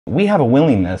We have a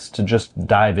willingness to just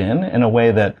dive in a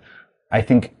way that I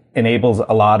think enables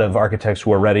a lot of architects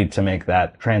who are ready to make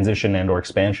that transition and or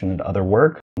expansion into other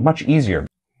work much easier.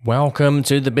 Welcome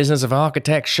to the Business of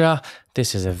Architecture.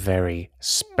 This is a very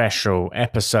special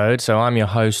episode. So I'm your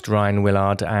host, Rion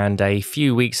Willard, and a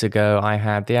few weeks ago, I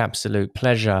had the absolute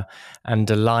pleasure and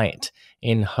delight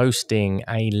in hosting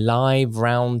a live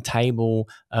roundtable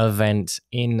event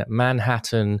in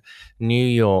Manhattan, New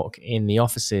York, in the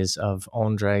offices of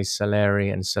Andre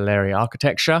Salieri and Salieri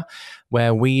Architecture,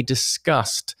 where we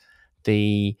discussed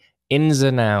the ins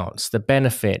and outs, the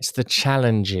benefits, the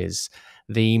challenges,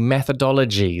 the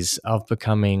methodologies of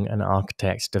becoming an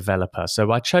architect developer.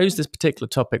 So I chose this particular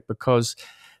topic because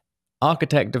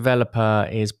architect developer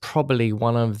is probably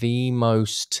one of the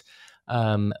most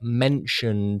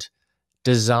mentioned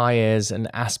desires and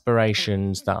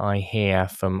aspirations that I hear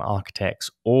from architects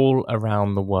all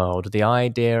around the world. The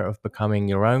idea of becoming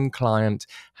your own client,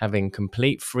 having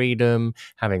complete freedom,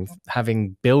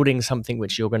 having building something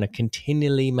which you're going to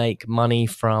continually make money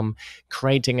from,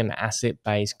 creating an asset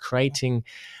base, creating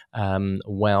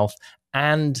wealth,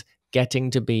 and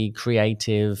getting to be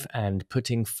creative and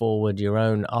putting forward your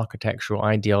own architectural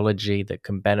ideology that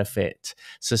can benefit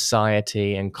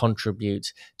society and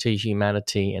contribute to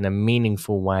humanity in a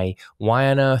meaningful way. Why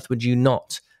on earth would you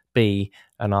not be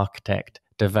an architect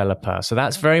developer? So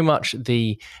that's very much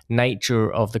the nature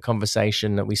of the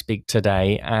conversation that we speak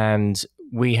today. And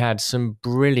we had some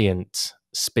brilliant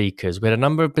speakers. We had a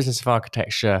number of business of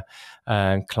architecture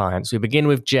clients. We begin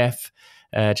with Jeff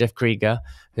Krieger,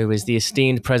 who is the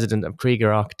esteemed president of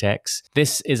Krieger Architects.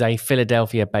 This is a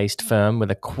Philadelphia-based firm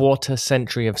with a quarter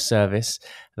century of service.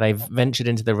 They've ventured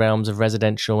into the realms of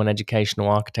residential and educational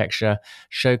architecture,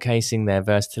 showcasing their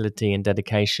versatility and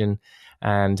dedication.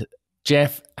 And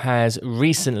Jeff has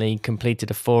recently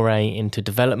completed a foray into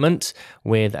development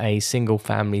with a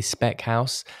single-family spec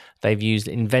house. They've used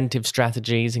inventive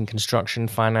strategies in construction,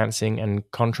 financing, and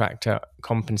contractor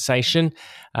compensation,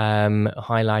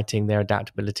 highlighting their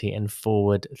adaptability and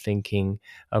forward-thinking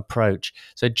approach.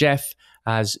 So Jeff,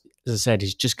 as I said,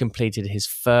 he's just completed his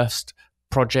first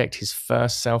project, his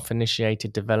first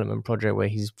self-initiated development project where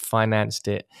he's financed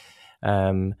it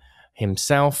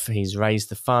himself. He's raised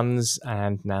the funds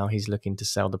and now he's looking to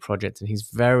sell the project. And he's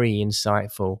very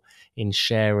insightful in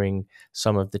sharing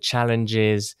some of the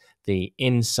challenges, the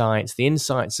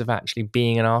insights of actually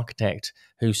being an architect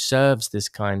who serves this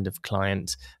kind of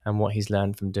client and what he's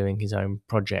learned from doing his own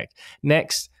project.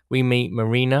 Next, we meet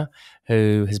Marina,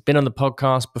 who has been on the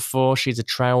podcast before. She's a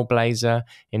trailblazer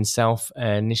in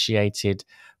self-initiated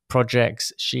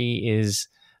projects. She is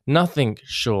nothing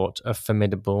short of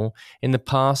formidable. In the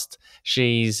past,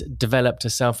 she's developed a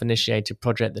self-initiated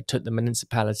project that took the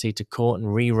municipality to court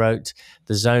and rewrote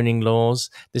the zoning laws.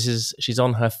 She's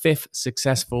on her fifth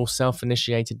successful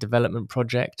self-initiated development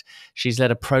project. She's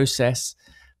led a protest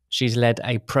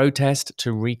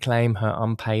to reclaim her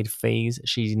unpaid fees.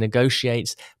 She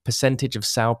negotiates percentage of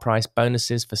sale price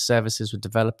bonuses for services with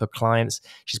developer clients.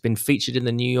 She's been featured in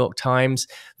the New York Times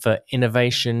for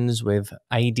innovations with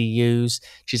ADUs.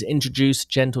 She's introduced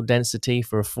gentle density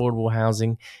for affordable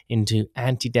housing into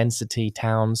anti-density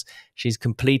towns. She's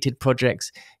completed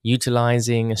projects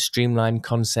utilizing a streamlined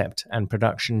concept and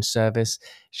production service.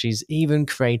 She's even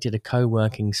created a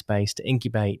co-working space to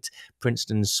incubate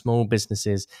Princeton's small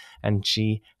businesses, and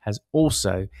she has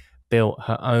also built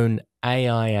her own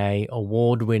AIA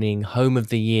award-winning Home of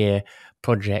the Year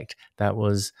project that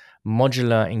was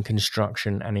modular in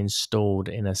construction and installed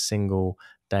in a single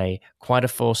day. Quite a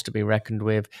force to be reckoned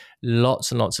with.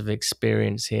 Lots and lots of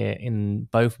experience here in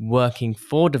both working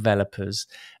for developers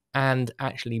and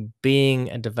actually being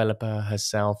a developer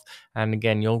herself. And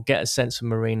again, you'll get a sense from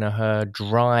Marina, her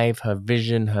drive, her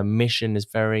vision, her mission is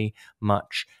very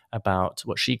much about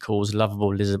what she calls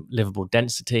lovable, livable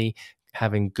density,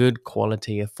 having good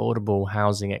quality, affordable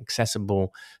housing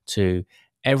accessible to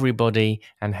everybody,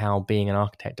 and how being an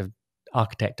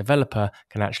architect developer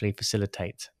can actually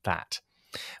facilitate that.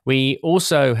 We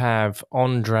also have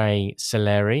Andre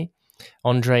Salieri.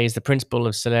 Andre is the principal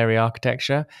of Salieri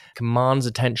Architecture, commands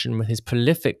attention with his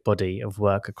prolific body of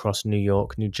work across New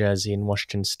York, New Jersey, and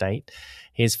Washington State.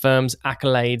 His firm's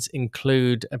accolades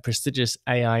include a prestigious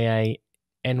AIA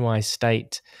NY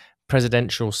State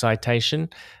presidential citation,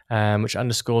 which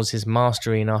underscores his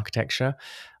mastery in architecture.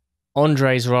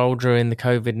 Andre's role during the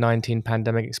COVID-19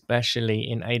 pandemic, especially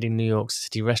in aiding New York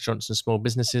City restaurants and small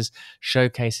businesses,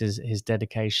 showcases his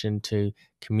dedication to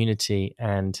community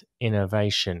and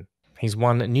innovation. He's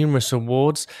won numerous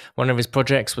awards. One of his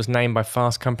projects was named by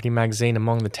Fast Company magazine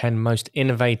among the 10 most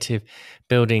innovative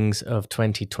buildings of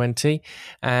 2020.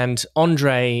 And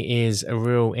Andre is a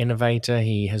real innovator.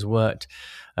 He has worked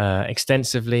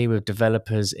extensively with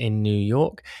developers in New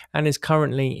York and is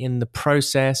currently in the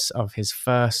process of his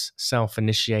first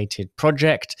self-initiated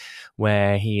project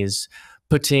where he is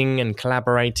putting and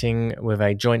collaborating with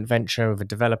a joint venture with a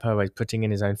developer where he's putting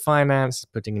in his own finance,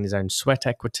 putting in his own sweat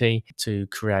equity to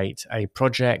create a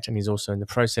project. And he's also in the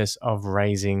process of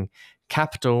raising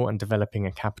capital and developing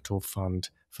a capital fund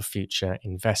for future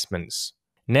investments.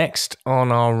 Next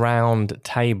on our round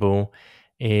table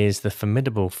is the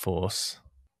formidable force,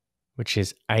 which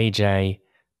is AJ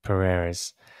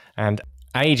Perez. And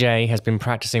AJ has been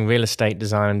practicing real estate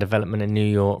design and development in New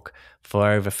York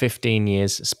for over 15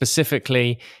 years,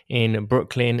 specifically in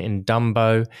Brooklyn, in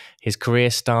Dumbo. His career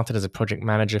started as a project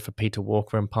manager for Peter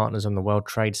Walker and Partners on the World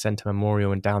Trade Center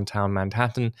Memorial in downtown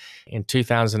Manhattan. In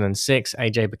 2006,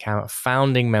 AJ became a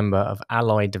founding member of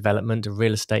Alloy Development, a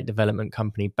real estate development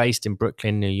company based in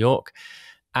Brooklyn, New York.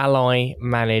 Alloy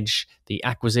manage the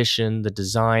acquisition, the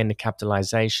design, the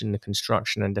capitalization, the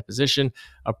construction and deposition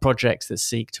of projects that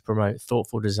seek to promote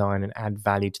thoughtful design and add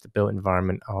value to the built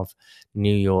environment of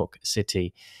New York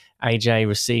City. AJ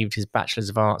received his Bachelor's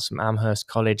of Arts from Amherst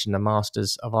College and a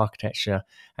Master's of Architecture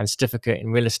and Certificate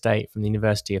in Real Estate from the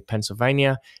University of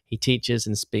Pennsylvania. He teaches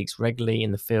and speaks regularly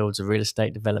in the fields of real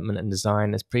estate development and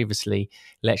design, has previously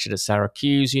lectured at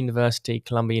Syracuse University,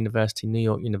 Columbia University, New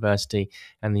York University,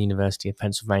 and the University of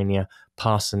Pennsylvania,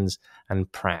 Parsons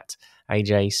and Pratt.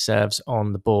 AJ serves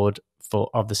on the board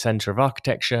of the Center of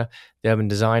Architecture, the Urban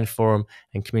Design Forum,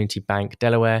 and Community Bank,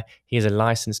 Delaware. He is a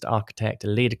licensed architect, a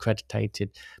LEED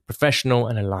accredited professional,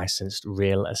 and a licensed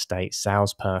real estate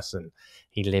salesperson.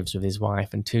 He lives with his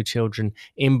wife and 2 children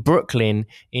in Brooklyn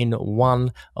in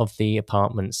one of the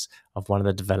apartments of one of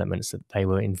the developments that they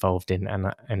were involved in,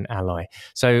 an Alloy.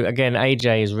 So again,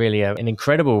 AJ is really an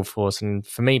incredible force. And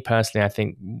for me personally, I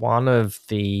think one of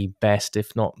the best,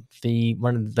 if not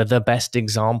the best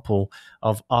example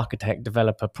of architect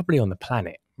developer probably on the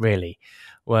planet, really.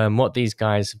 What these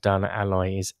guys have done at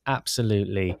Alloy is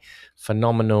absolutely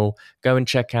phenomenal. Go and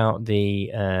check out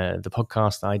the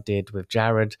podcast that I did with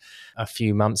Jared a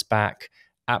few months back.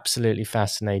 Absolutely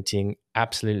fascinating,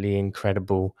 absolutely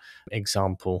incredible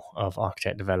example of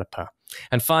architect developer.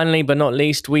 And finally, but not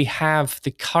least, we have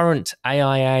the current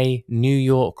AIA New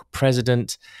York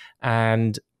president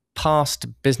and past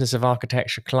Business of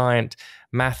Architecture client,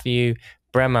 Matthew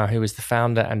Bremer, who is the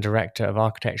founder and director of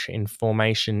Architecture in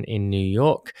Formation in New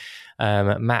York.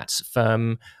 Matt's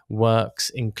firm works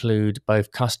include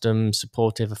both custom,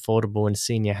 supportive, affordable, and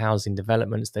senior housing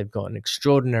developments. They've got an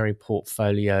extraordinary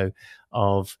portfolio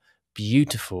of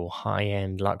beautiful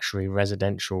high-end luxury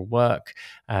residential work.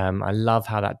 I love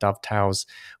how that dovetails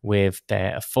with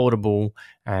their affordable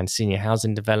and senior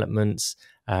housing developments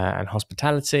and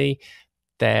hospitality.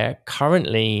 They're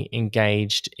currently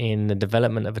engaged in the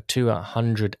development of a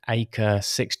 200-acre,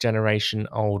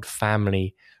 6th-generation-old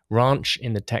family ranch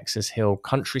in the Texas Hill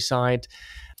countryside,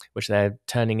 which they're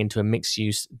turning into a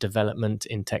mixed-use development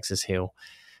in Texas Hill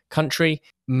country.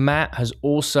 Matt has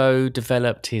also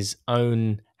developed his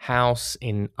own house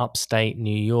in upstate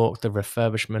New York, the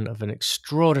refurbishment of an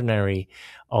extraordinary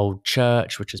old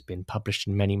church, which has been published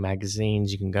in many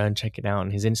magazines. You can go and check it out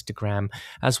on his Instagram,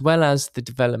 as well as the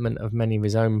development of many of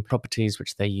his own properties,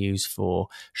 which they use for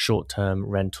short-term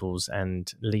rentals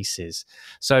and leases.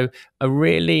 So a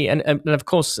really, and of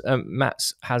course,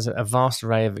 Matt has a vast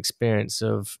array of experience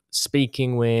of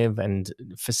speaking with and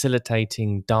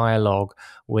facilitating dialogue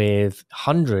with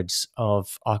hundreds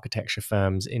of architecture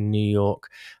firms in New York,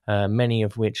 many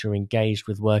of which are engaged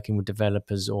with working with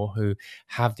developers or who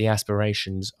have the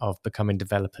aspirations of becoming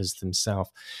developers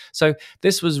themselves. So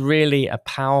this was really a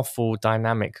powerful,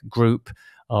 dynamic group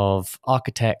of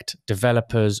architect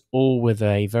developers, all with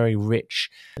a very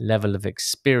rich level of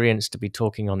experience to be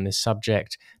talking on this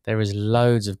subject. There is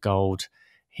loads of gold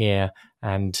here,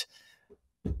 and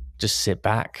just sit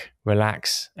back,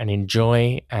 relax, and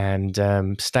enjoy, and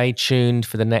stay tuned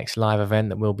for the next live event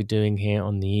that we'll be doing here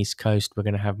on the East Coast. We're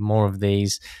going to have more of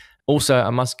these. Also, I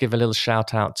must give a little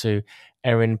shout out to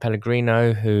Erin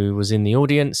Pellegrino, who was in the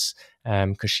audience,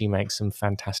 because she makes some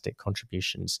fantastic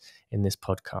contributions in this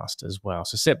podcast as well.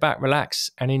 So sit back, relax,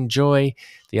 and enjoy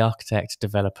the Architect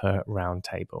Developer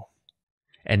Roundtable.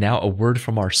 And now a word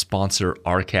from our sponsor,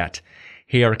 ARCAT.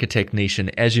 Hey, Architect Nation,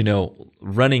 as you know,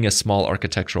 running a small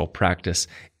architectural practice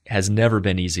has never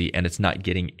been easy, and it's not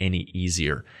getting any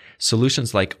easier.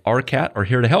 Solutions like ARCAT are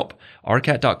here to help.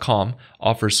 ARCAT.com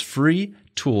offers free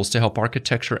tools to help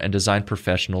architecture and design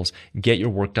professionals get your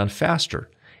work done faster.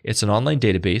 It's an online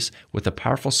database with a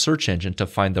powerful search engine to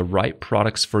find the right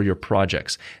products for your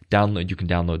projects. You can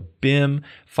download BIM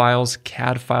files,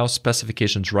 CAD files,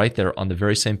 specifications right there on the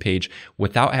very same page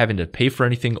without having to pay for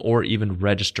anything or even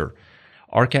register.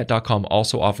 ARCAT.com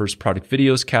also offers product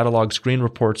videos, catalogs, screen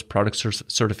reports, product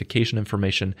certification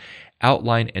information,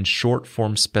 outline and short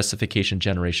form specification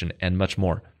generation, and much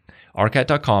more.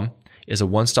 ARCAT.com is a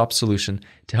one-stop solution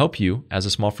to help you, as a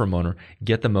small firm owner,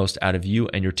 get the most out of you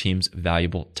and your team's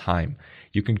valuable time.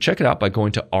 You can check it out by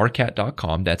going to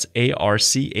arcat.com. That's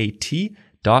ARCAT.com.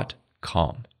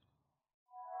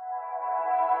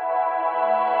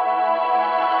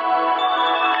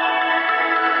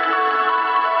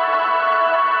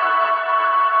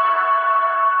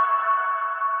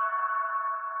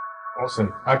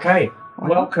 Awesome. Okay,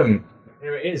 welcome.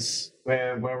 Here it is.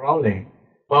 We're rolling.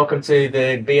 Welcome to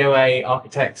the BOA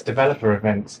Architect Developer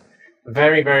event. A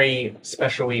very, very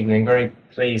special evening. Very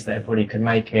pleased that everybody could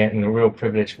make it, and a real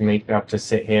privilege for me to be able to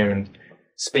sit here and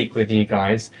speak with you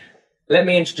guys. Let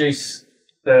me introduce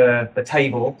the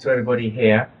table to everybody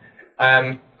here.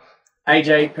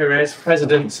 AJ Perez,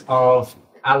 president of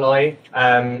Alloy.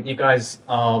 You guys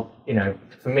are,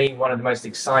 for me, one of the most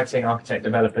exciting architect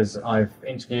developers I've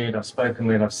interviewed, I've spoken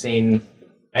with, I've seen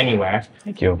anywhere.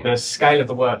 Thank you. The scale of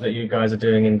the work that you guys are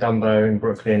doing in Dumbo in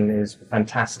Brooklyn is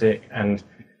fantastic. And,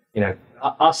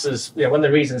 us as, one of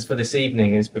the reasons for this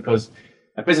evening is because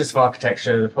at Business of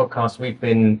Architecture, the podcast, we've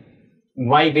been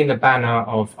waving the banner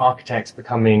of architects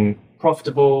becoming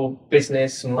profitable,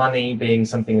 business, money being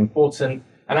something important,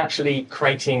 and actually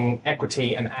creating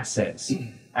equity and assets.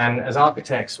 And as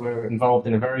architects, we're involved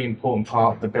in a very important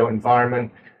part of the built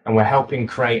environment, and we're helping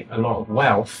create a lot of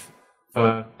wealth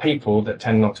for people that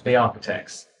tend not to be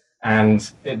architects.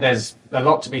 And there's a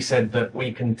lot to be said that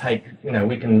we can take,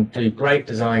 we can do great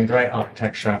design, great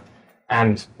architecture,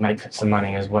 and make some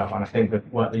money as well. And I think the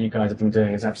work that you guys have been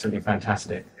doing is absolutely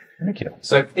fantastic. Thank you.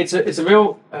 So it's a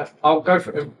real, I'll go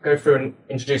through and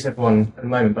introduce everyone in a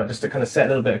moment, but just to kind of set a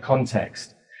little bit of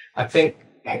context, I think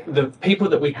the people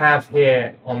that we have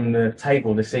here on the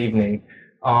table this evening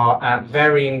are at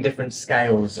varying different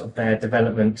scales of their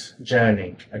development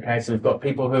journey. Okay, so we've got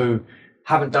people who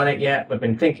haven't done it yet, but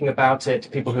been thinking about it, to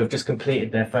people who have just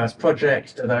completed their first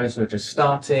project, to those who are just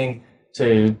starting,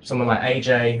 to someone like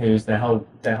AJ, who's their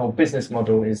whole business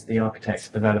model is the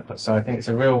architect developer. So I think it's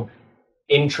a real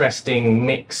interesting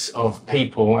mix of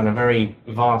people and a very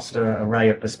vast array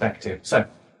of perspectives. So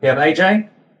we have AJ.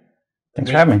 Thanks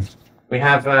for having me. We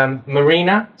have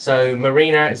Marina. So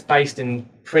Marina is based in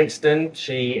Princeton.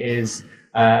 She is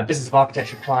a Business of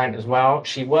Architecture client as well.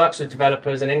 She works with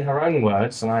developers, and in her own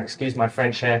words, and I excuse my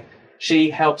French here, she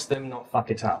helps them not fuck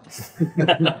it up.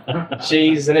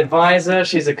 She's an advisor,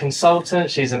 she's a consultant,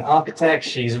 she's an architect,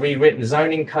 she's rewritten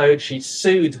zoning code, she's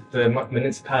sued the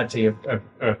municipality of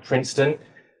Princeton,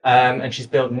 and she's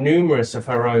built numerous of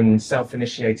her own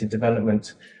self-initiated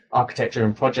development architecture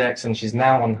and projects, and she's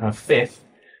now on her fifth,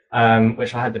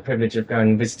 which I had the privilege of going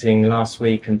and visiting last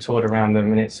week and toured around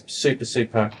them, and it's super,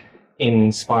 super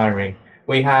inspiring.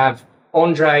 We have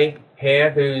Andre here,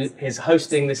 who is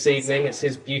hosting this evening. It's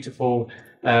his beautiful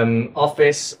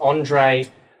office. Andre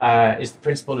is the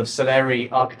principal of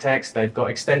Soleri Architects. They've got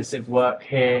extensive work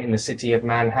here in the city of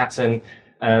Manhattan.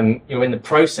 You're in the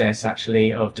process,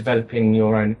 actually, of developing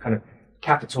your own kind of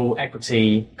capital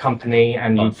equity company,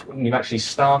 and you've actually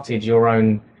started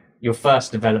your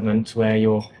first development where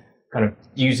you're kind of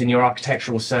using your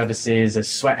architectural services as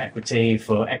sweat equity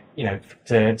for,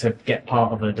 to get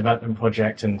part of a development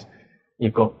project, and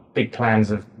you've got big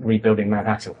plans of rebuilding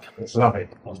Manhattan. It's lovely.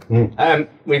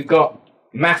 We've got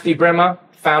Matthew Bremer,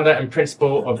 founder and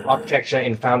principal of Architecture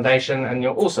in Foundation, and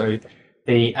you're also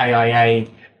the AIA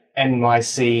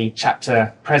NYC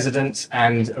chapter president,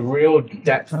 and a real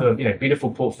depth of, beautiful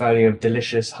portfolio of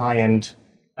delicious high-end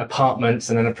apartments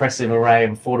and an impressive array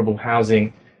of affordable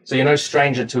housing. So you're no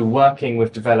stranger to working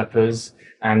with developers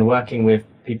and working with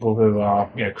people who are,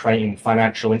 creating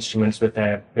financial instruments with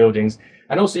their buildings.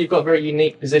 And also you've got a very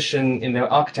unique position in the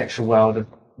architecture world of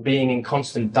being in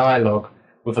constant dialogue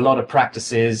with a lot of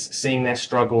practices, seeing their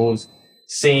struggles,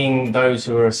 seeing those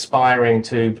who are aspiring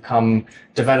to become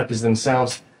developers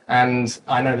themselves. And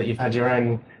I know that you've had your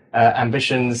own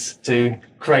ambitions to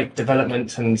create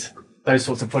development and those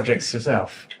sorts of projects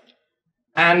yourself.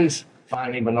 And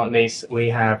finally, but not least, we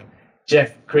have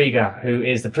Jeff Krieger, who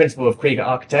is the principal of Krieger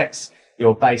Architects.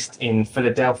 You're based in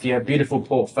Philadelphia, beautiful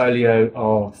portfolio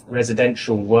of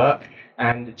residential work.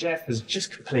 And Jeff has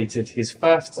just completed his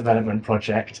first development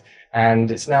project, and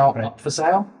it's now up for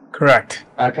sale. Correct.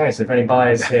 Okay, so if any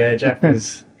buyers here, Jeff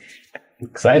is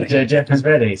Excited. Jeff is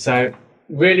ready. So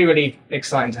really, really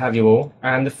exciting to have you all.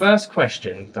 And the first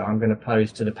question that I'm going to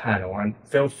pose to the panel, and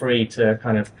feel free to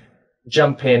kind of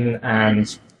jump in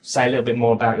and say a little bit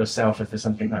more about yourself if there's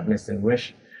something I've missed in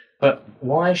wish. But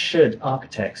why should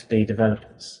architects be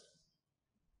developers?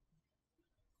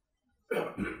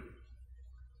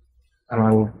 And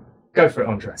I will go for it,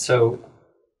 Andre. So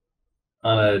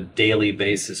on a daily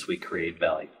basis, we create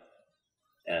value.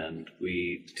 And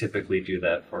we typically do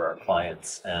that for our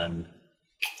clients. And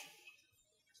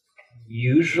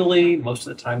usually, most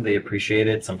of the time, they appreciate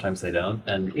it. Sometimes they don't.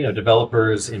 And, you know,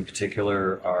 developers in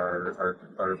particular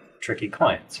are tricky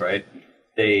clients, right?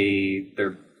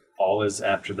 They're always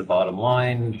after the bottom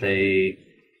line. They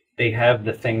have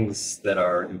the things that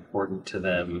are important to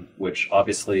them, which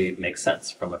obviously makes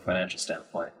sense from a financial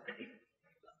standpoint.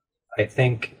 I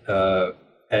think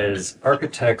as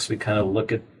architects, we kind of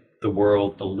look at the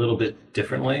world a little bit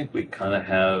differently. We kind of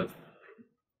have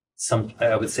some,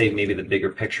 I would say maybe the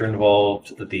bigger picture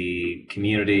involved, the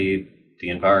community, the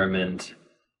environment,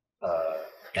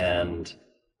 and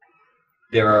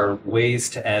there are ways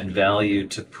to add value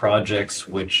to projects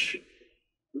which,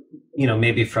 you know,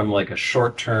 maybe from like a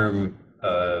short-term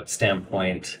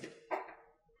standpoint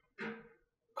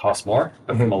cost more,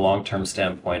 but from a long-term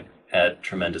standpoint add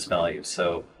tremendous value.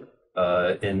 So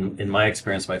in my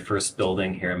experience, my first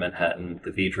building here in Manhattan,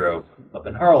 the Vidro up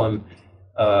in Harlem,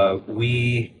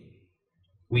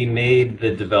 we made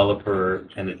the developer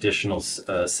an additional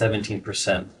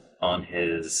 17% on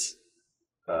his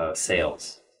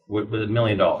sales with $1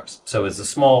 million. So it's a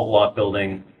small lot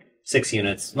building, 6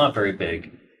 units, not very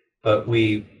big, but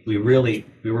we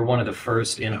were one of the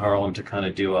first in Harlem to kind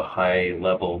of do a high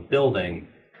level building,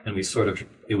 and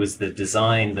it was the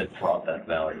design that brought that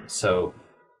value. So,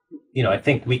 you know, I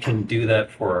think we can do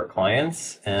that for our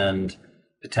clients, and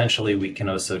potentially we can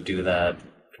also do that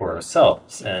for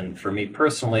ourselves. And for me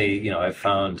personally, you know, I've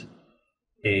found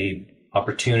a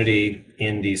opportunity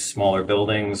in these smaller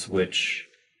buildings, which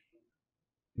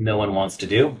no one wants to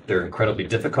do. They're incredibly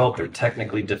difficult. They're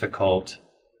technically difficult.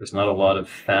 There's not a lot of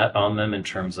fat on them in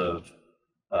terms of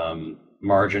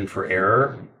margin for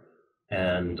error.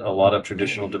 And a lot of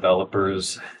traditional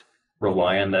developers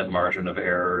rely on that margin of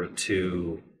error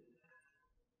to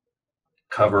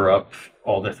cover up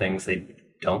all the things they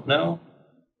don't know.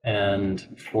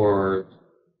 And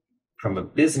from a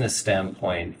business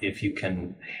standpoint, if you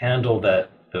can handle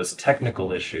those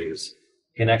technical issues,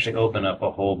 you can actually open up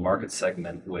a whole market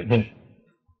segment which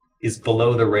is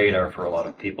below the radar for a lot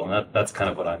of people. And that's kind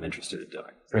of what I'm interested in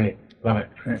doing. Brilliant. Love it.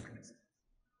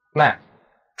 Matt?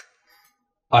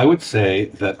 I would say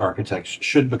that architects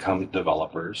should become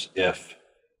developers if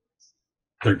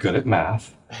they're good at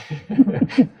math.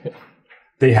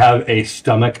 They have a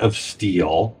stomach of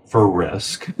steel for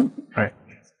risk. Right.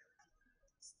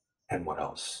 And what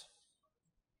else?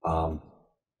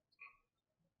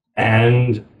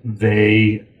 And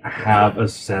they have a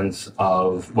sense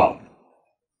of, well,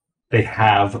 they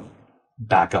have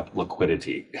backup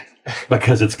liquidity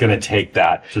because it's going to take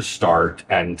that to start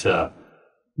and to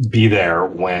be there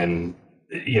when,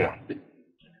 you know,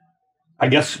 I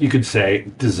guess you could say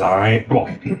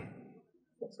development.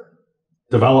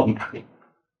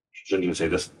 Shouldn't even say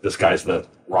this guy's the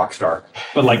rock star,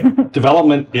 but like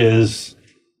development is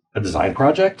a design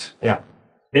project. Yeah.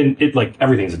 And it, like,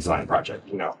 everything's a design project,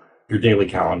 you know. Your daily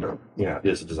calendar, you know,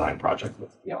 is a design project.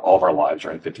 You know, all of our lives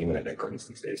are in 15-minute increments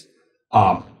these days.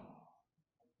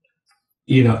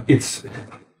 You know,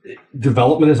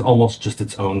 development is almost just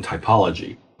its own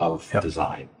typology of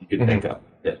design. You could think of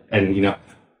it. And, you know,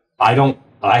 I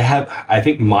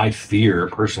think my fear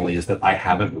personally is that I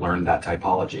haven't learned that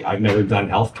typology. I've never done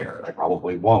healthcare, and I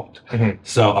probably won't.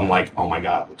 So I'm like, oh my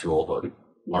God, I'm too old to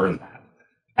learn that.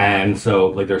 And so,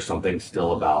 like, there's something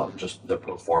still about just the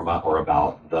pro forma or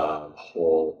about the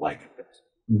whole, like,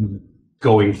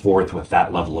 going forth with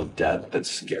that level of debt that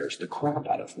scares the crap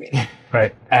out of me.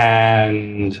 Right.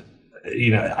 And,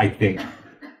 you know, I think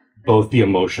both the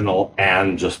emotional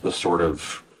and just the sort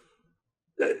of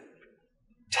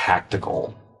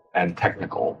tactical and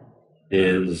technical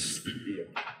is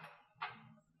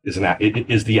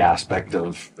the aspect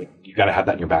of, you got to have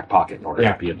that in your back pocket in order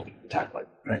to be able to tackle it.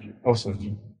 Right.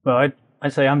 Awesome. Well,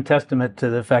 I'd say I'm testament to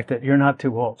the fact that you're not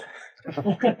too old.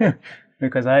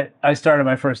 Because I started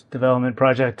my first development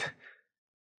project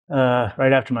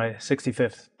right after my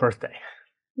 65th birthday.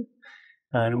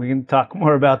 And we can talk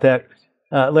more about that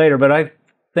later. But I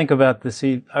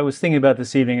was thinking about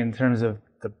this evening in terms of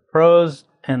the pros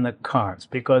and the cons,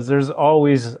 because there's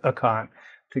always a con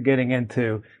to getting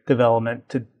into development,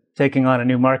 to taking on a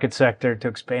new market sector, to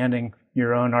expanding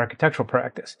your own architectural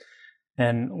practice.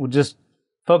 And we'll just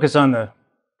focus on the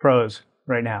pros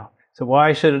right now. So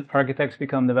why should architects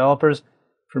become developers?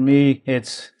 For me,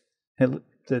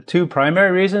 the two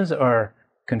primary reasons are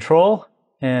control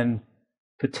and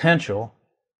potential,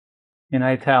 in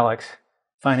italics,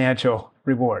 financial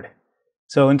reward.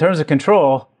 So in terms of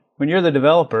control, when you're the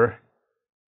developer,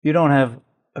 you don't have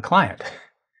a client.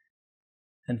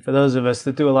 And for those of us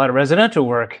that do a lot of residential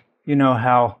work, you know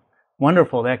how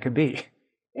wonderful that could be.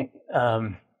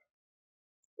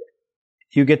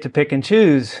 You get to pick and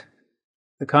choose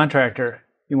the contractor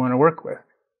you want to work with.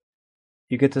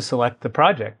 You get to select the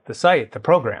project, the site, the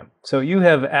program. So you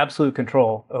have absolute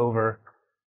control over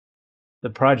the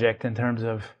project in terms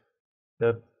of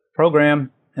the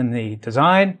program and the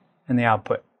design and the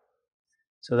output.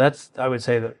 So that's, I would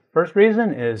say, the first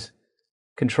reason is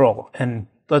control. And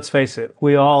let's face it,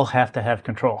 we all have to have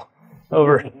control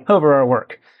over our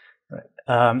work.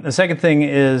 The second thing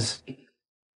is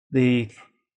the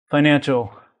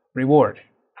financial reward,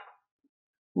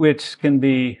 which can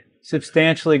be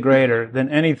substantially greater than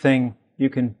anything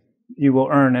you will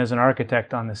earn as an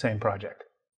architect on the same project.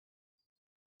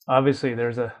 Obviously,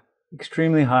 there's a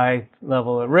extremely high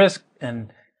level of risk,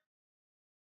 and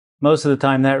most of the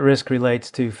time that risk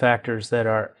relates to factors that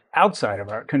are outside of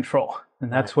our control,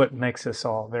 and that's what makes us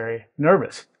all very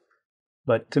nervous.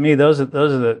 But to me, those are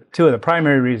the two of the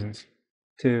primary reasons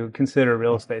to consider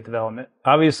real estate development.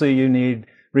 Obviously, you need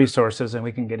resources, and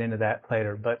we can get into that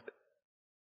later, but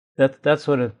that's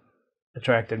what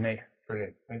attracted me.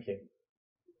 Brilliant, thank you.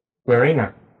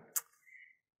 Marina?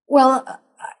 Well,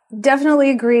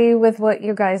 definitely agree with what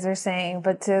you guys are saying,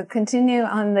 but to continue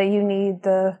on you need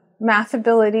the math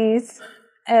abilities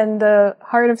and the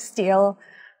heart of steel.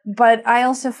 But I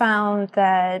also found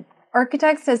that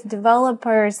architects as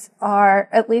developers are,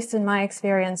 at least in my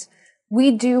experience,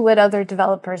 we do what other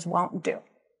developers won't do,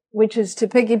 which is to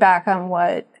piggyback on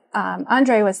what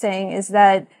Andre was saying, is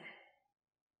that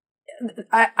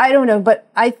I don't know, but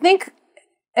I think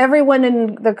everyone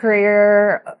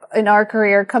in our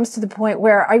career comes to the point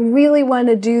where I really want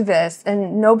to do this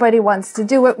and nobody wants to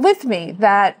do it with me.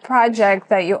 That project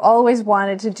that you always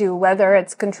wanted to do, whether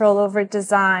it's control over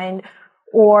design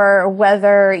or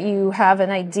whether you have an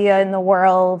idea in the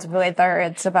world, whether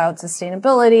it's about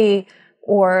sustainability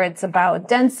or it's about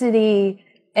density,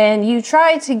 and you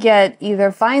try to either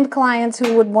find clients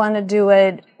who would want to do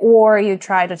it, or you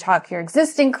try to talk your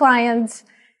existing clients.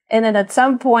 And then at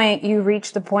some point you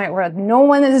reach the point where no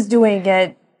one is doing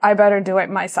it. I better do it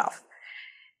myself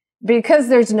because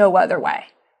there's no other way.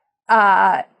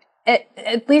 At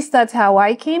least that's how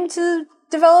I came to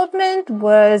development,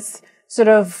 was sort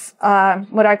of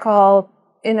what I call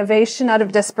innovation out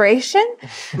of desperation,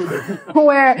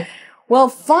 where, well,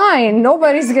 fine,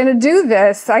 nobody's going to do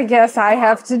this. I guess I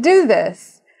have to do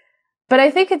this. But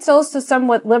I think it's also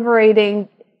somewhat liberating.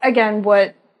 Again,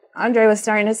 what Andre was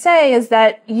starting to say is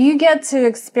that you get to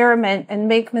experiment and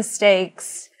make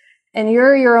mistakes, and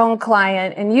you're your own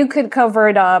client, and you could cover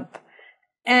it up,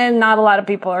 and not a lot of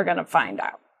people are going to find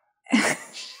out.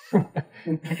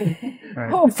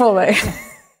 Hopefully.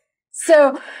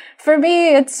 So for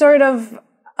me, it's sort of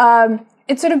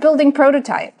building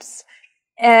prototypes.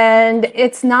 And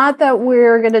it's not that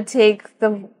we're going to take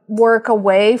the work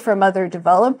away from other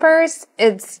developers.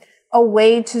 It's a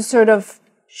way to sort of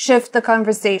shift the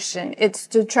conversation. It's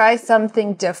to try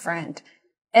something different,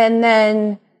 and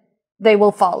then they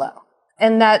will follow.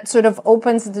 And that sort of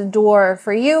opens the door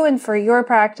for you and for your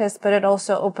practice, but it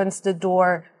also opens the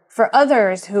door for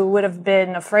others who would have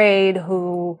been afraid,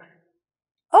 okay,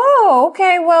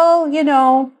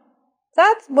 well,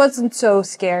 that wasn't so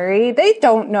scary. They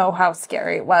don't know how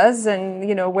scary it was and,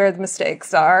 where the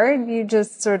mistakes are. You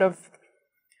just sort of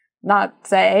not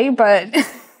say, but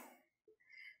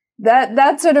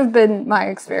that's sort of been my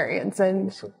experience,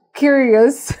 and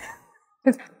curious.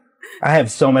 I have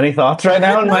so many thoughts right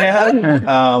now in my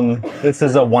head. This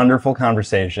is a wonderful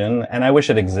conversation, and I wish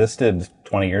it existed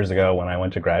 20 years ago when I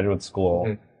went to graduate school.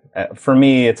 Mm-hmm. For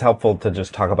me, it's helpful to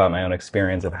just talk about my own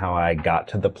experience of how I got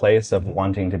to the place of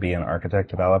wanting to be an architect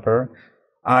developer.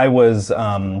 I was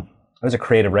a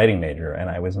creative writing major, and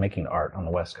I was making art on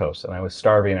the West Coast, and I was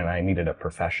starving, and I needed a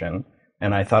profession.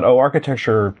 And I thought,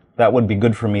 architecture, that would be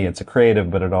good for me. It's a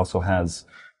creative, but it also has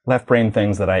left brain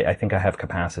things that I think I have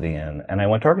capacity in. And I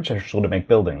went to architecture school to make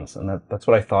buildings, and that's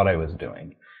what I thought I was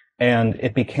doing. And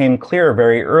it became clear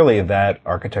very early that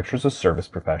architecture is a service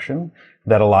profession,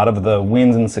 that a lot of the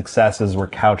wins and successes were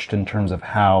couched in terms of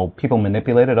how people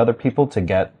manipulated other people to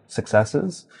get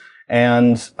successes.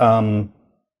 And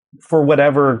for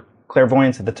whatever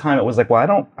clairvoyance at the time, it was like,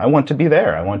 well, I want to be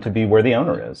there. I want to be where the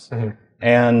owner is.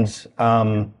 And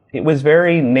it was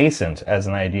very nascent as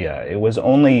an idea. It was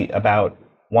only about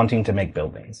wanting to make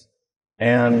buildings.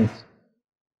 And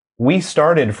we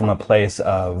started from a place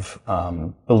of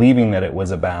believing that it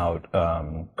was about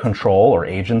control or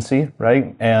agency,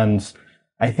 right? And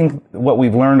I think what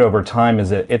we've learned over time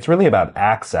is that it's really about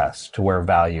access to where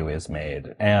value is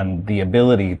made and the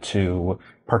ability to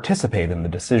participate in the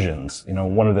decisions. You know,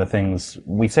 one of the things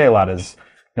we say a lot is,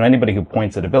 you know, anybody who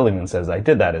points at a building and says, I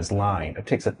did that, is lying. It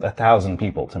takes 1,000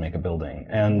 people to make a building.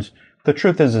 And the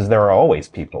truth is there are always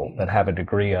people that have a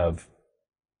degree of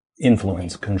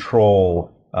influence,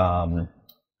 control,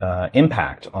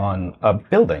 impact on a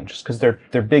building, just because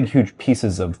they're big, huge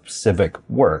pieces of civic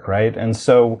work, right? And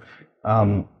so,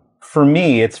 for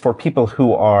me, it's for people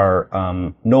who are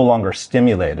no longer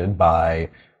stimulated by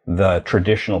the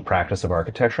traditional practice of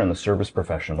architecture and the service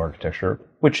profession of architecture,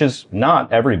 which is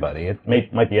not everybody. It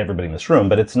might be everybody in this room,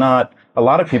 but it's not. A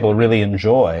lot of people really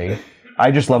enjoy. I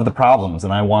just love the problems,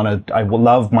 and I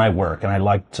love my work, and I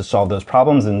like to solve those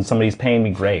problems. And somebody's paying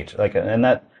me great, and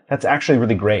that's actually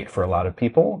really great for a lot of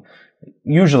people.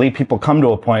 Usually people come to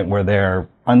a point where they're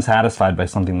unsatisfied by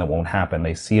something that won't happen.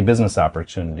 They see a business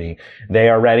opportunity. They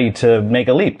are ready to make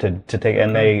a leap to take,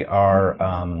 and they are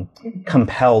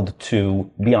compelled to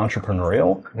be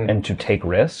entrepreneurial and to take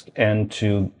risk and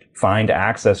to find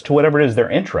access to whatever it is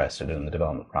they're interested in the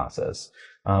development process.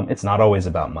 It's not always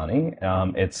about money.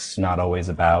 It's not always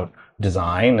about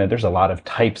design. There's a lot of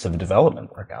types of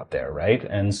development work out there, right?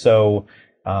 And so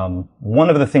one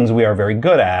of the things we are very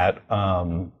good at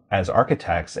as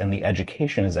architects, and the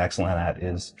education is excellent at,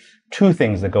 is two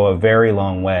things that go a very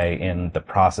long way in the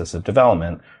process of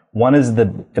development. One is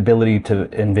the ability to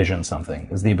envision something,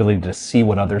 is the ability to see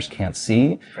what others can't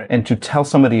see, and to tell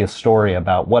somebody a story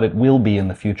about what it will be in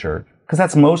the future. Because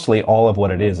that's mostly all of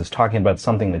what it is talking about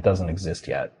something that doesn't exist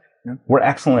yet. Yeah. We're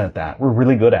excellent at that. We're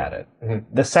really good at it.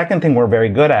 The second thing we're very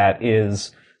good at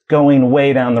is going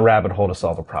way down the rabbit hole to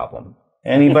solve a problem.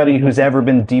 Anybody who's ever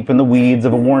been deep in the weeds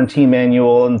of a warranty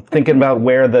manual and thinking about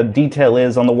where the detail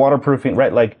is on the waterproofing,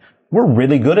 right? Like, we're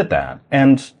really good at that.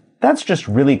 And that's just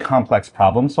really complex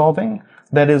problem solving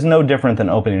that is no different than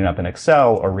opening up an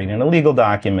Excel or reading a legal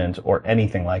document or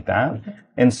anything like that.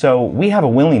 And so we have a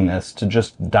willingness to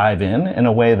just dive in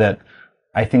a way that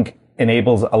I think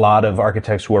enables a lot of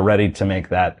architects who are ready to make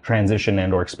that transition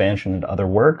and or expansion into other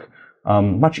work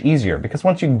much easier, because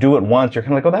once you do it once, you're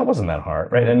kind of like, oh, that wasn't that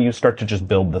hard, right? And you start to just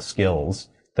build the skills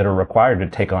that are required to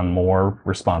take on more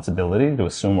responsibility, to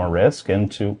assume more risk,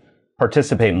 and to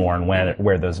participate more in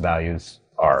where those values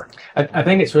are. I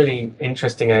think it's really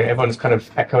interesting. Everyone's kind of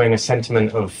echoing a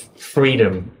sentiment of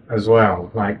freedom as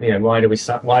well. Like, you know, why do we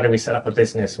set up a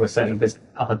business? We're setting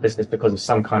up a business because of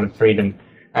some kind of freedom.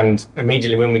 And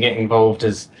immediately when we get involved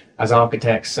as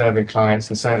architects serving clients,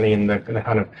 and certainly in the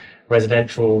kind of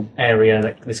residential area,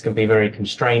 that this can be very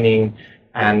constraining,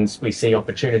 and we see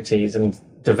opportunities, and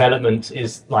development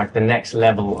is like the next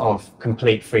level of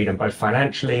complete freedom, both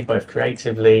financially, both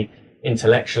creatively,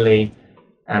 intellectually,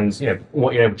 and, you know,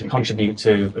 what you're able to contribute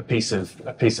to a piece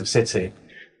of city.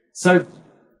 So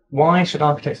why should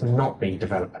architects not be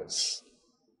developers?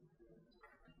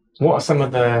 What are some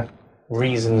of the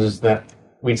reasons that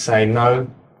we'd say, no,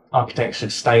 architects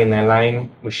should stay in their lane,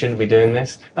 we shouldn't be doing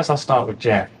this? I'll start with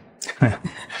Jeff.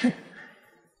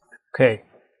 Okay,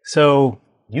 so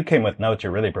you came with notes.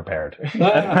 You're really prepared.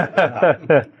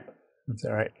 That's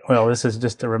all right. Well, this is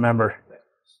just to remember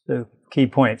the key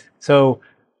points. So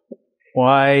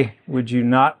why would you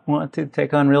not want to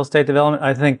take on real estate development?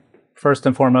 I think first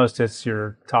and foremost, it's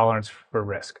your tolerance for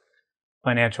risk,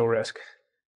 financial risk,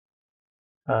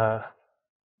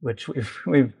 which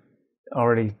we've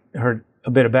already heard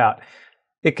a bit about.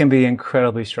 It can be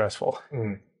incredibly stressful.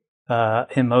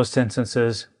 In most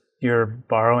instances, you're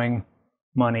borrowing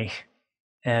money,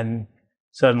 and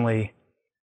suddenly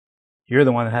you're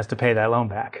the one that has to pay that loan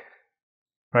back,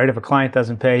 right? If a client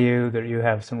doesn't pay you, that you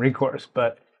have some recourse.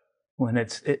 But when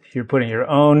you're putting your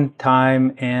own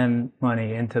time and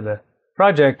money into the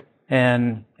project,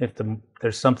 and if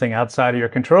there's something outside of your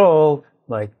control,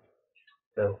 like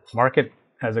the market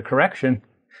has a correction,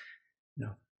 you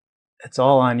know, it's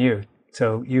all on you.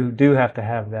 So you do have to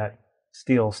have that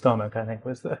steel stomach, I think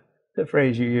was the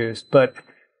phrase you used. But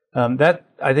that,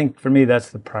 I think for me, that's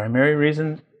the primary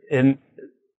reason.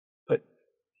 But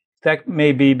that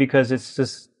may be because it's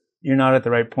just, you're not at the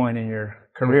right point in your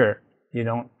career. You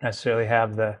don't necessarily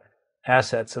have the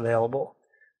assets available.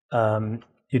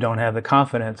 You don't have the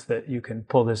confidence that you can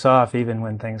pull this off even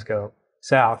when things go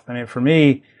south. I mean, for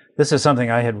me, this is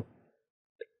something I had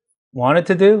wanted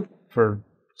to do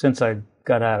since I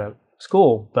got out of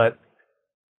school, but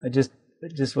it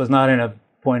just was not in a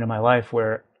point in my life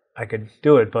where I could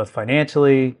do it, both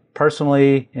financially,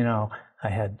 personally. I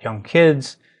had young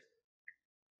kids,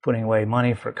 putting away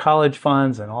money for college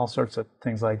funds and all sorts of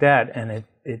things like that, and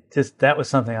that was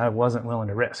something I wasn't willing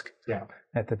to risk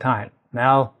at the time.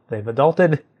 Now they've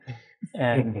adulted,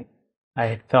 and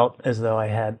I felt as though I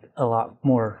had a lot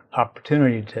more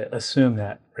opportunity to assume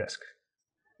that risk.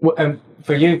 Well,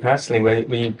 for you personally,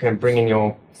 were you kind of bringing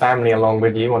your family along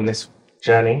with you on this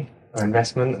journey or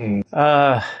investment? And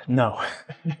no,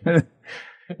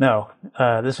 no.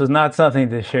 This was not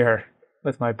something to share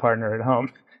with my partner at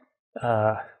home.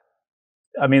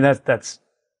 I mean, that's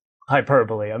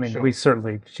hyperbole. I mean,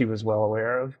 sure. She was well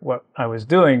aware of what I was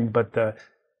doing, but the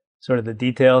sort of the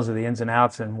details of the ins and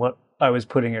outs and what I was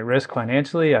putting at risk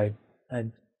financially, I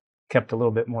kept a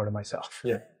little bit more to myself.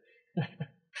 Yeah.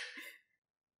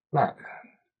 Matt,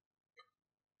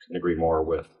 can agree more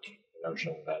with the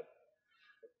notion that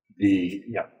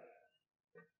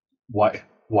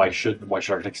why should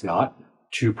architects not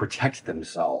to protect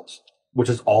themselves, which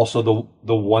is also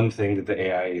the one thing that the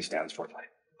AIA stands for. Like,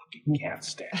 fucking can't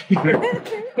stand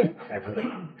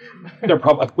everything. They're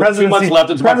probably with 2 months left.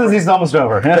 Presidency's almost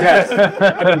over. Yes,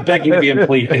 I've been begging to be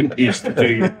impeached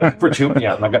for 2.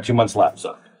 Yeah, and I've got 2 months left.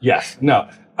 So yes, no,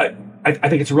 I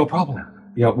think it's a real problem.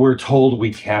 We're told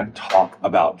we can't talk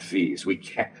about fees. We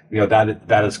can't.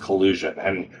 That is collusion,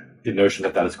 and the notion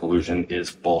that is collusion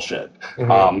is bullshit.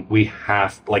 Mm-hmm. We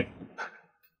have, like,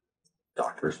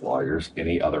 doctors, lawyers,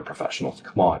 any other professionals.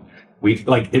 Come on, we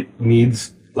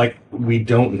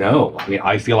don't know. I mean,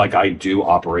 I feel like I do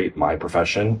operate my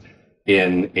profession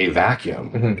in a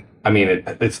vacuum. Mm-hmm. I mean,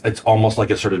 it's almost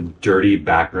like a sort of dirty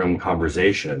backroom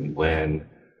conversation when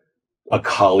a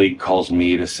colleague calls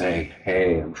me to say,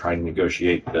 "Hey, I'm trying to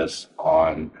negotiate this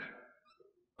on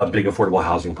a big affordable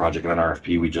housing project in an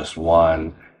RFP we just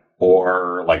won,"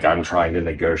 or like I'm trying to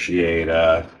negotiate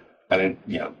the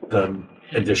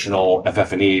additional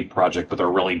FF&E project with a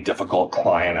really difficult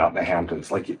client out in the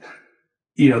Hamptons. Like,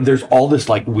 there's all this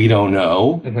like we don't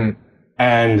know, mm-hmm.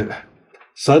 and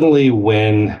suddenly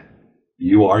when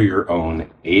you are your own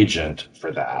agent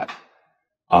for that,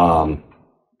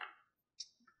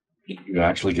 you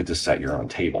actually get to set your own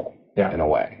table in a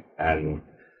way, and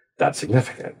that's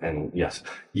significant. And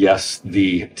yes,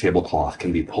 the tablecloth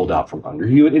can be pulled out from under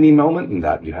you at any moment, and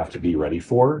that you have to be ready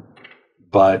for.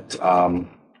 But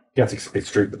it's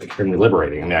extremely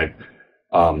liberating. I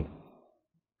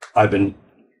mean,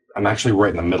 I'm actually right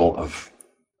in the middle of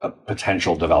a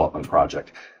potential development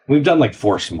project. We've done like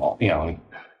 4 small,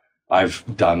 I've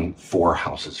done 4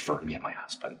 houses for me and my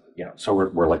husband, so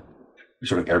we're like, we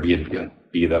sort of Airbnb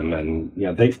them, and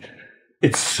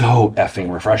it's so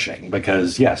effing refreshing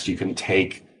because yes, you can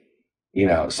take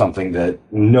something that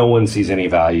no one sees any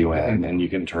value in, and you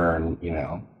can turn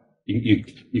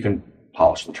you can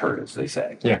polish the turd, as they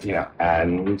say,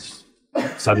 and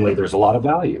suddenly there's a lot of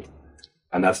value,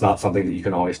 and that's not something that you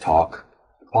can always talk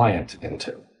the client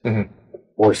into, mm-hmm.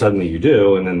 or suddenly you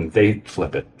do, and then they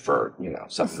flip it for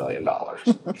 $7 million.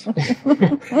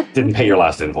 Didn't pay your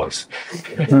last invoice.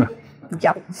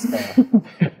 Yep.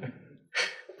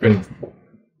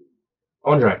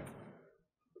 Andre.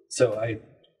 So I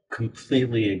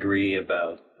completely agree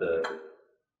about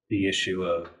the issue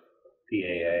of the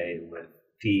AA with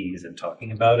fees and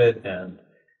talking about it. And,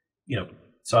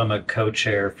 so I'm a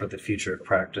co-chair for the Future of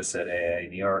Practice at AA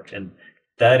New York. And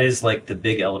that is like the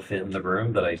big elephant in the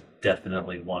room that I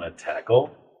definitely want to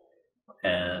tackle.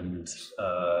 And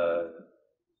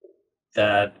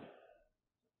that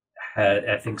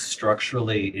I think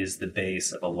structurally is the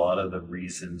base of a lot of the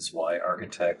reasons why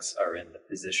architects are in the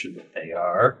position that they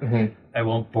are. Mm-hmm. I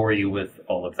won't bore you with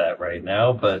all of that right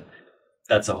now, but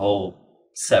that's a whole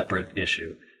separate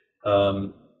issue.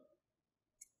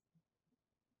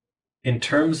 In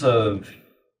terms of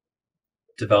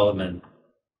development,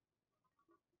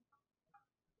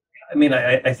 I mean,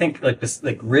 I think like this,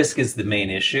 like risk is the main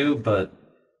issue, but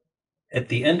at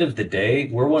the end of the day,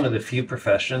 we're one of the few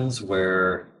professions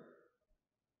where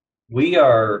we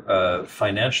are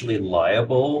financially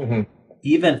liable, mm-hmm.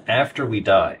 even after we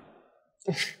die.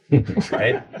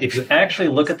 Right? If you actually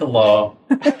look at the law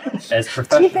as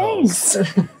professionals,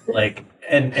 like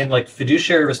and like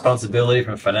fiduciary responsibility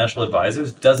from financial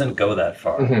advisors doesn't go that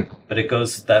far, mm-hmm. but it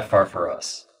goes that far for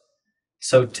us.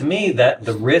 So to me, that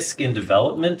the risk in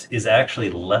development is actually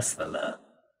less than that.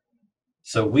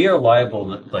 So we are liable,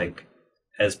 like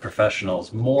as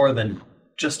professionals, more than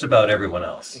just about everyone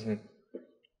else. Mm-hmm.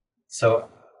 So,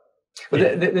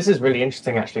 but this is really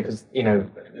interesting, actually, because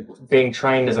being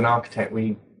trained as an architect,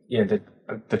 we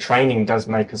the training does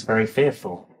make us very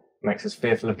fearful. It makes us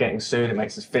fearful of getting sued. It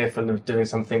makes us fearful of doing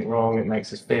something wrong. It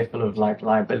makes us fearful of like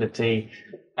liability.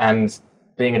 And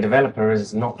being a developer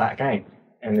is not that game.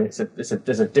 And there's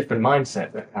a different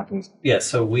mindset that happens. Yeah.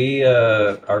 So we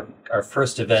our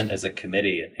first event as a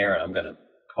committee, and Aaron, I'm going to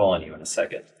call on you in a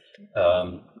second.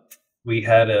 We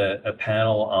had a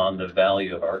panel on the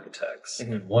value of architects.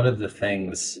 Mm-hmm. One of the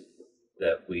things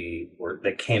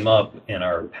that came up in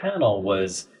our panel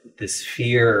was this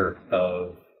fear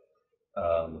of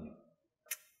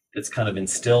that's kind of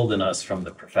instilled in us from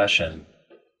the profession.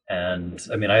 And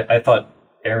I mean, I thought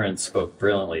Aaron spoke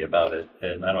brilliantly about it,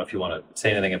 and I don't know if you want to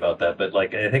say anything about that, but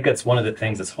like I think that's one of the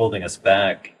things that's holding us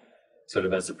back, sort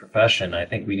of as a profession. I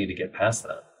think we need to get past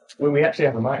that. Well, we actually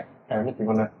have a mic, Aaron, if you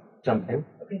want to jump in.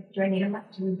 Okay, do I need a mic?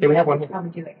 Yeah, we have one.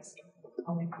 Probably do it.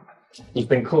 You've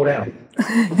been called out.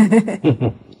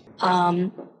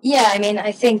 Yeah, I mean,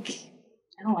 I think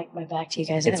I don't like my back to you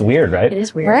guys. It's weird, right? It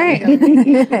is weird, Right.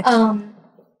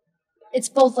 It's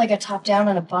both like a top-down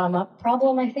and a bottom-up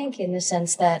problem, I think, in the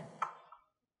sense that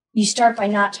you start by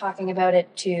not talking about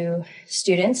it to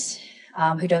students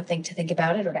who don't think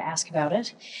about it or to ask about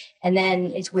it. And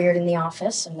then it's weird in the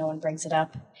office and no one brings it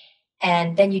up.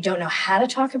 And then you don't know how to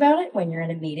talk about it when you're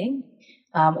in a meeting.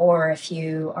 Or if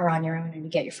you are on your own and you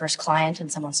get your first client and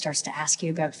someone starts to ask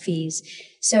you about fees.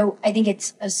 So I think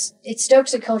it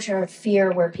stokes a culture of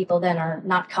fear where people then are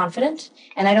not confident.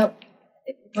 And I don't,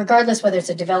 regardless whether it's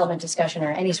a development discussion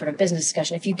or any sort of business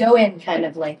discussion, if you go in kind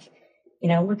of like, you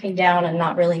know, looking down and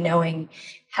not really knowing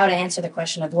how to answer the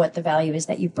question of what the value is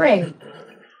that you bring,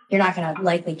 you're not going to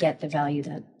likely get the value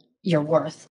that you're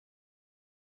worth.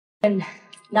 And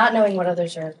not knowing what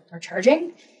others are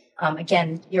charging,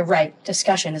 again, you're right,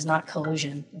 discussion is not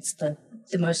collusion. It's the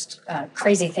most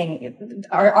crazy thing.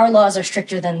 Our laws are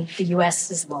stricter than the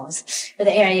US's laws, or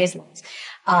the AIA's laws.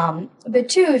 But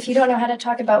two, if you don't know how to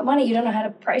talk about money, you don't know how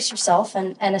to price yourself,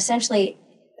 and essentially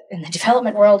in the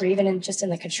development world or even in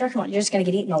the construction world, you're just going to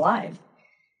get eaten alive.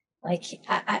 Like,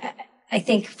 I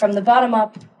think from the bottom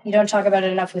up, you don't talk about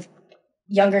it enough with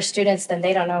younger students, then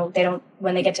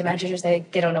when they get to managers, they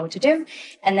don't know what to do.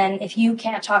 And then if you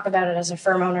can't talk about it as a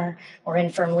firm owner or in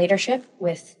firm leadership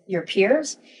with your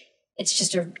peers, it's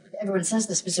just everyone says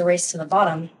this was a race to the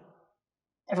bottom.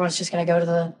 Everyone's just going to go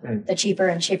to the cheaper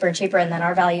and cheaper and cheaper. And then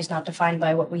our value is not defined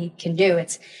by what we can do.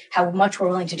 It's how much we're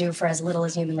willing to do for as little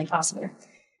as humanly possible.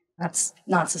 That's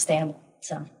not sustainable.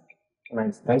 So,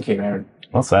 thank you, Aaron.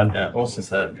 Well said. Yeah, awesome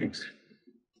said.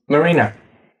 Marina.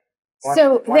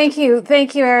 So thank you,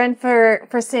 Aaron, for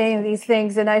saying these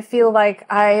things. And I feel like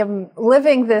I am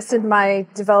living this in my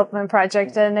development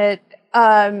project, and it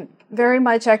very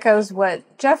much echoes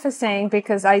what Jeff is saying,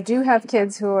 because I do have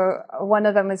kids one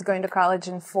of them is going to college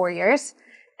in 4 years,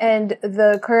 and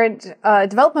the current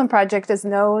development project is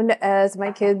known as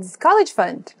my kids' college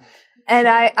fund. And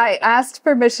I asked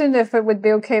permission if it would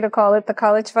be okay to call it the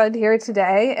college fund here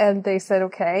today, and they said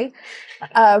okay.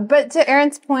 But to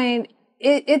Aaron's point,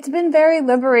 it's been very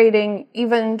liberating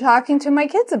even talking to my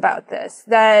kids about this,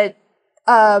 that,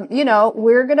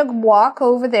 we're going to walk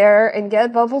over there and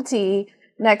get bubble tea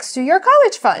next to your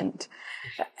college fund.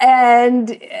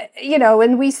 And,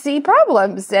 and we see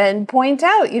problems and point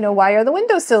out, why are the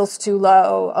windowsills too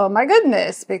low? Oh my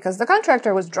goodness, because the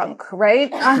contractor was drunk,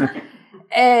 right?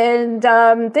 And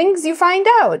things you find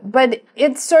out. But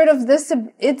it's sort of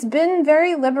it's been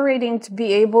very liberating to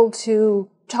be able to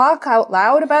talk out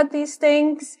loud about these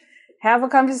things, have a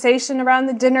conversation around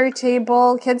the dinner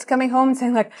table, kids coming home and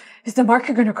saying like, is the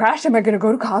market going to crash? Am I going to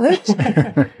go to college?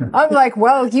 I'm like,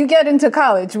 well, you get into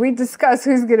college. We discuss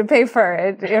who's going to pay for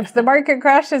it. If the market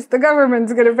crashes, the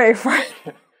government's going to pay for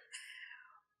it.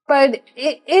 But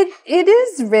it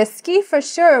is risky for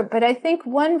sure. But I think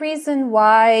one reason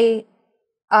why,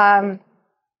 and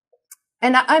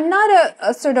I'm not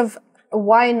a sort of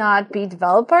why not be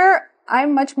developer.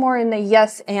 I'm much more in the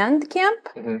yes and camp.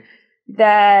 Mm-hmm.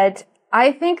 That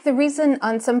I think the reason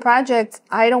on some projects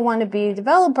I don't want to be a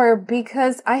developer,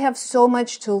 because I have so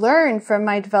much to learn from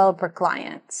my developer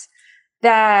clients,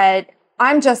 that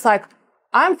I'm just like,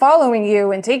 I'm following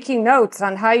you and taking notes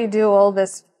on how you do all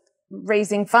this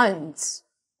raising funds.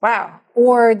 Wow.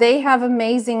 Or they have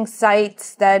amazing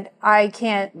sites that I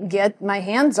can't get my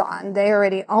hands on. They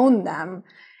already own them.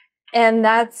 And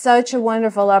that's such a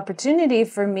wonderful opportunity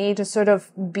for me to sort of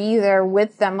be there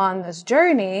with them on this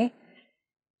journey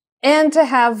and to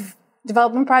have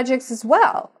development projects as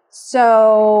well.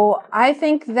 So I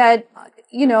think that,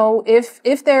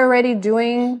 if they're already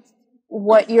doing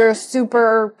what you're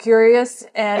super curious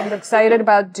and excited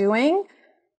about doing,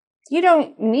 you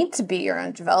don't need to be your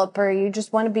own developer. You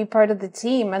just want to be part of the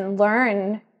team and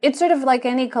learn it's sort of like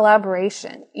any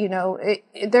collaboration, you know,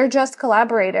 they're just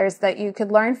collaborators that you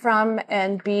could learn from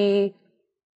and be,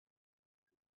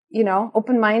 you know,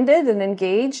 open-minded and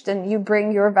engaged, and you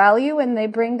bring your value and they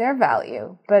bring their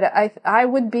value. But I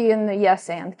would be in the yes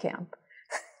and camp.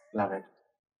 Love it.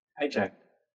 Hey, Joe.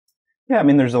 Yeah, I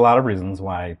mean, there's a lot of reasons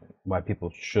why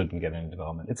people shouldn't get into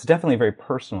development. It's definitely very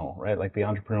personal, right? Like the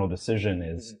entrepreneurial decision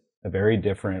is a very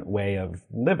different way of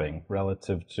living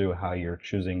relative to how you're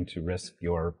choosing to risk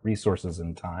your resources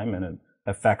and time, and it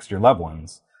affects your loved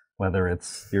ones, whether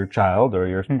it's your child or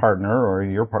your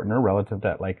partner relative to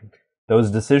that. Like those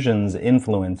decisions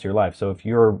influence your life. So if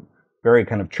you're very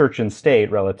kind of church and state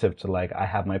relative to like, I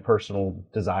have my personal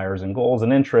desires and goals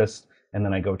and interests, and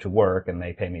then I go to work and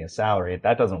they pay me a salary,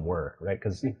 that doesn't work, right?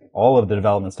 Because all of the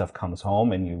development stuff comes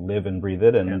home and you live and breathe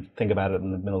it and think about it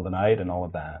in the middle of the night and all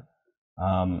of that.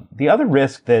 The other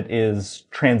risk that is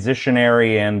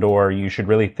transitionary and or you should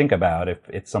really think about if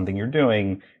it's something you're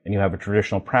doing and you have a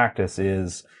traditional practice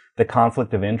is the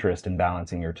conflict of interest in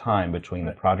balancing your time between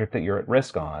the project that you're at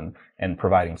risk on and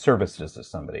providing services to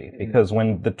somebody. Because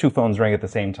when the two phones ring at the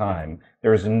same time,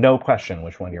 there is no question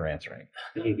which one you're answering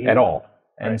at all.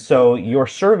 And so your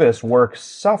service work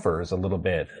suffers a little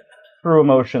bit through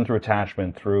emotion, through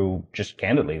attachment, through just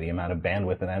candidly the amount of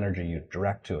bandwidth and energy you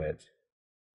direct to it.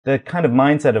 The kind of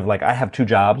mindset of like, I have two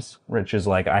jobs, which is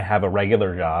like, I have a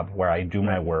regular job where I do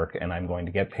my work and I'm going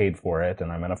to get paid for it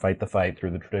and I'm going to fight the fight through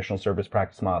the traditional service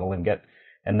practice model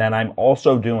and then I'm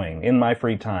also doing in my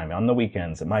free time on the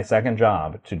weekends, my second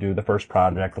job to do the first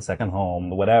project, the second home,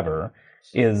 the whatever,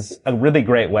 is a really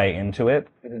great way into it.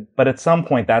 But at some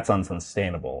point that's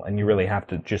unsustainable and you really have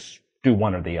to just do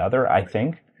one or the other, I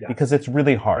think, because it's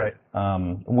really hard.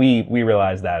 We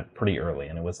realized that pretty early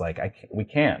and it was like, we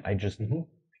can't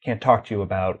talk to you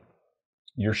about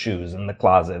your shoes in the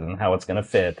closet and how it's going to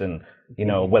fit and, you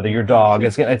know, whether your dog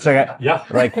is going to, it's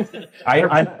like,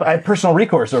 I have personal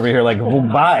recourse over here, like, well,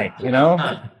 bye, you know?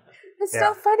 It's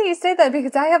so funny you say that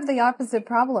because I have the opposite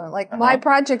problem. Like my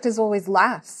project is always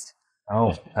last.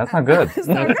 Oh, that's not good. That's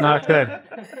not good.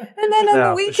 And then on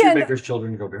the weekend, The shoemaker's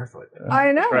children go barefoot.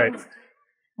 I know. Right.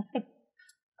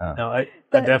 No, I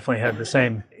definitely had the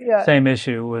same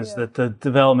issue was that the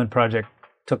development project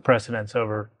took precedence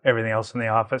over everything else in the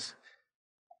office.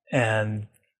 And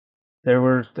there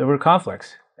were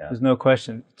conflicts. There's no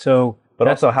question. So, but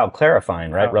also how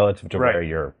clarifying, right, relative to where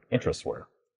your interests were.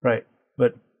 Right.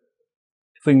 But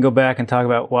if we can go back and talk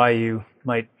about why you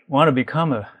might want to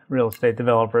become a real estate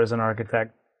developer as an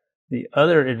architect, the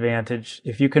other advantage,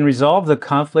 if you can resolve the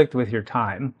conflict with your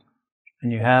time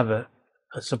and you have a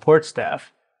support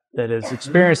staff that is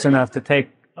experienced enough to take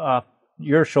off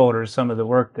your shoulders some of the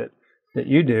work that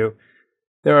you do,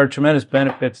 there are tremendous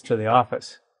benefits to the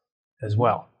office as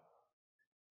well.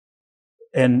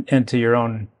 And to your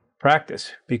own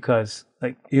practice, because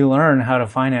like you learn how to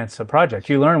finance a project.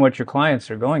 You learn what your clients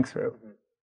are going through.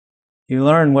 You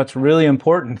learn what's really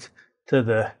important to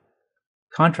the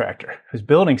contractor who's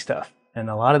building stuff. And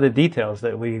a lot of the details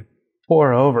that we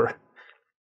pour over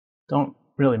don't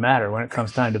really matter when it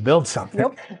comes time to build something.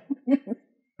 Nope.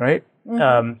 Right?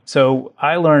 So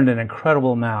I learned an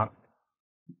incredible amount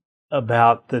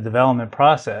about the development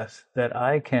process that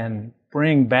I can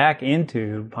bring back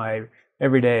into my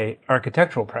everyday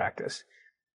architectural practice.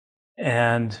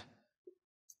 And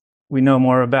we know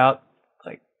more about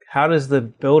like how does the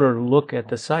builder look at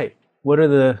the site? What are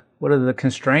the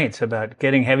constraints about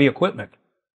getting heavy equipment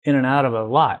in and out of a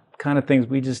lot? Kind of things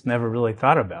we just never really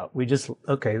thought about. We just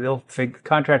the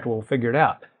contractor will figure it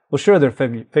out. Well, sure, they're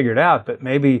figured out, but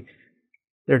maybe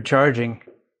they're charging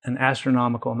an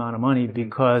astronomical amount of money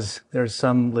because there's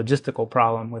some logistical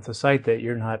problem with the site that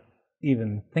you're not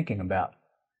even thinking about.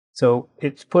 So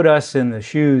it's put us in the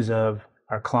shoes of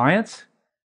our clients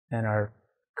and our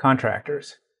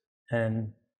contractors.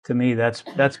 And to me, that's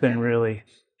been really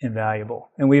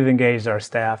invaluable. And we've engaged our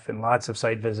staff in lots of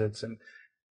site visits and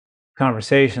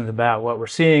conversations about what we're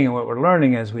seeing and what we're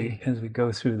learning as we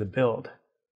go through the build.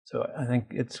 So I think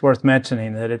it's worth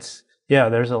mentioning that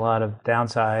there's a lot of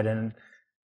downside and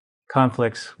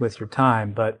conflicts with your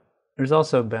time, but there's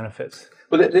also benefits.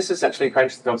 Well, this is actually quite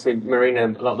interesting. Obviously, Marina,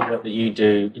 a lot of the work that you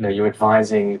do, you know, you're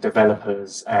advising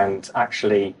developers, and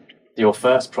actually your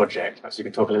first project, so you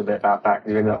can talk a little bit about that.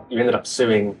 You ended up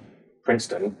suing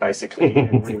Princeton, basically,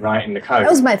 and rewriting the code. That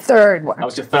was my third one. That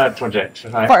was your third project,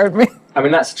 right? Pardon me. I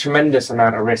mean, that's a tremendous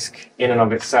amount of risk in and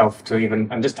of itself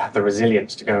and just to have the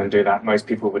resilience to go and do that. Most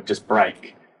people would just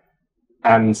break.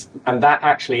 And that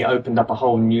actually opened up a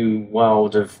whole new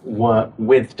world of work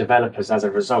with developers as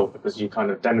a result, because you kind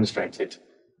of demonstrated,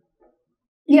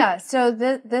 Yeah, so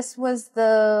this was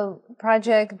the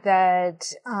project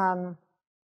that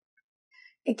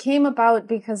it came about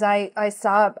because I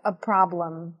saw a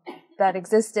problem that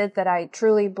existed that I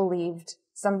truly believed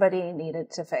somebody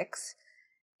needed to fix,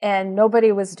 and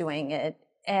nobody was doing it.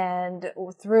 And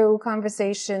through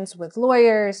conversations with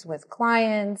lawyers, with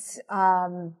clients,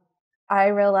 I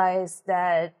realized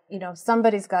that,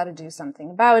 somebody's got to do something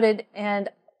about it, and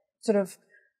sort of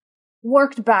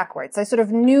worked backwards. I sort of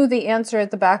knew the answer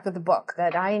at the back of the book,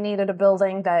 that I needed a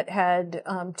building that had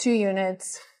 2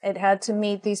 units. It had to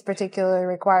meet these particular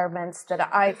requirements, that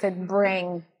I could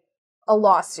bring a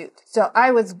lawsuit. So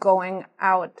I was going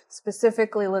out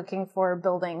specifically looking for a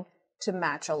building to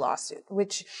match a lawsuit,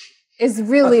 which is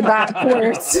really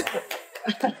backwards.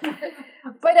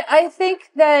 But I think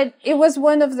that it was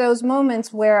one of those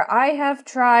moments where I have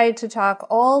tried to talk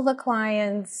all the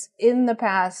clients in the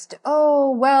past.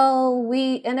 Oh, well,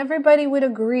 and everybody would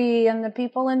agree, and the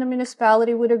people in the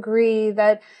municipality would agree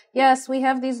that, yes, we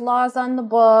have these laws on the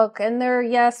book, and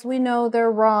yes, we know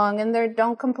they're wrong, and they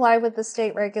don't comply with the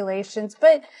state regulations.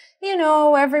 But,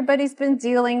 everybody's been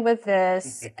dealing with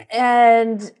this.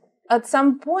 And at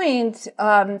some point,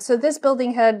 so this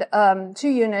building had 2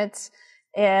 units.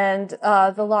 And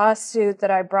the lawsuit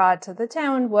that I brought to the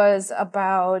town was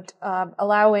about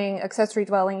allowing accessory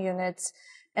dwelling units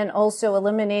and also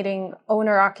eliminating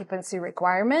owner occupancy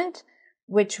requirement,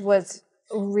 which was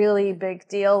a really big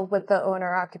deal with the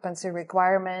owner occupancy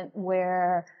requirement,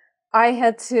 where I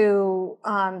had to,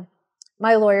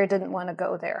 my lawyer didn't want to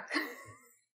go there.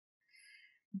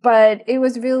 But it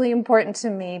was really important to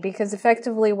me because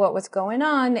effectively what was going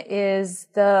on is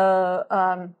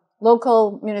the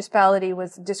local municipality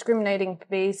was discriminating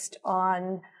based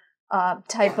on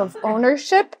type of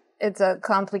ownership. It's a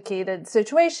complicated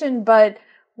situation, but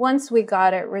once we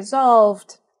got it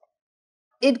resolved,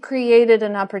 it created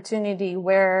an opportunity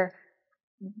where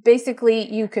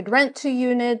basically you could rent 2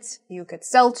 units, you could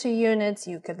sell 2 units,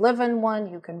 you could live in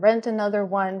one, you could rent another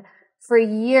one. For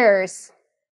years,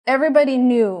 everybody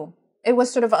knew. It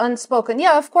was sort of unspoken.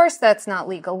 Yeah, of course that's not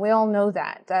legal. We all know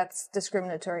that. That's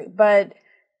discriminatory. But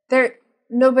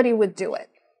nobody would do it.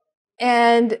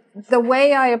 And the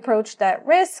way I approached that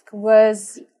risk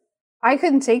was I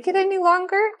couldn't take it any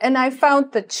longer. And I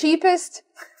found the cheapest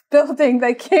building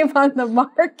that came on the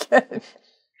market,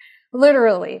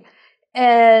 literally.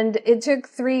 And it took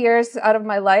 3 years out of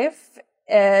my life.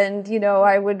 And,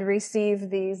 I would receive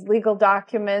these legal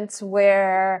documents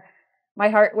where my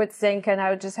heart would sink and I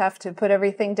would just have to put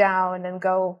everything down and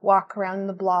go walk around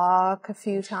the block a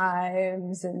few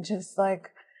times and just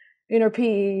inner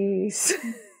peace.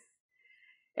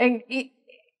 And it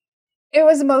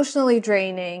was emotionally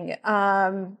draining,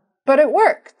 but it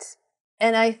worked.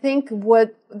 And I think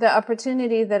what the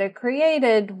opportunity that it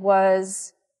created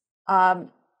was,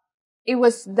 it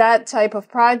was that type of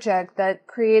project that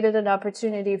created an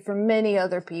opportunity for many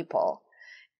other people.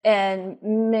 And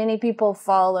many people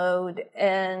followed,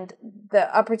 and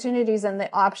the opportunities and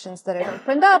the options that it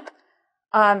opened up,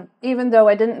 even though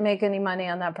I didn't make any money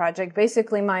on that project,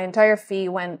 basically my entire fee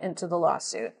went into the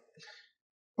lawsuit.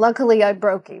 Luckily, I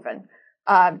broke even.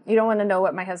 You don't want to know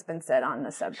what my husband said on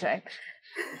the subject.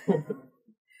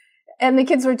 And the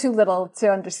kids were too little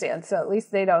to understand, so at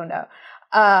least they don't know.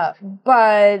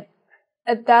 But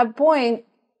at that point,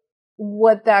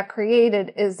 what that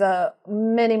created is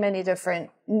many, many different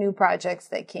new projects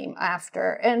that came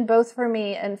after, and both for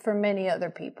me and for many other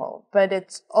people. But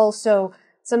it's also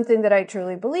something that I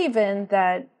truly believe in,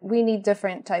 that we need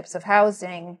different types of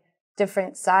housing,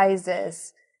 different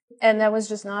sizes, and that was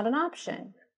just not an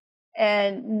option.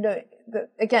 And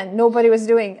again, nobody was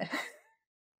doing it.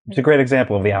 It's a great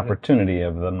example of the opportunity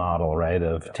of the model, right?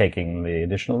 Of taking the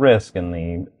additional risk and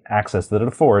the access that it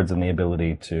affords and the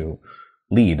ability to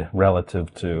lead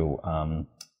relative to a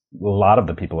lot of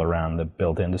the people around the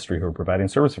built industry who are providing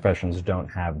service professions don't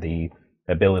have the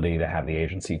ability to have the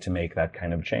agency to make that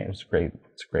kind of change. It's great.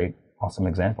 It's a great, awesome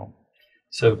example.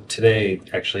 So today,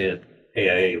 actually at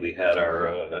AIA, we had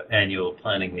our annual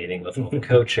planning meeting with all the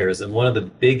co-chairs, and one of the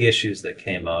big issues that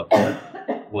came up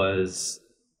was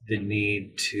the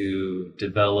need to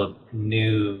develop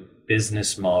new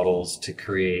business models to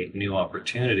create new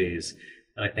opportunities.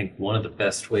 And I think one of the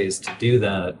best ways to do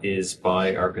that is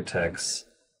by architects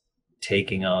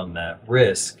taking on that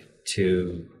risk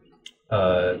to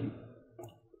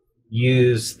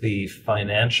use the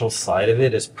financial side of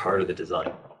it as part of the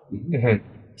design. Mm-hmm.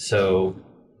 So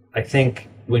I think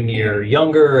when you're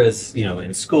younger, as you know,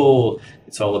 in school,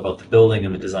 it's all about the building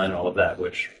and the design and all of that,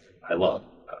 which I love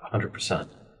 100%.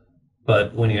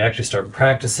 But when you actually start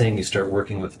practicing, you start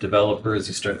working with developers,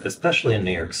 you start, especially in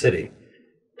New York City,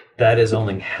 that is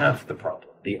only half the problem.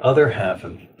 The other half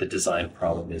of the design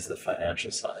problem is the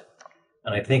financial side.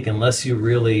 And I think unless you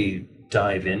really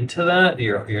dive into that,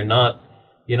 you're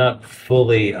not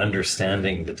fully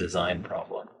understanding the design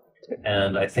problem.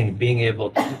 And I think being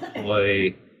able to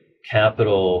deploy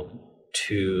capital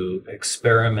to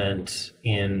experiment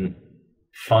in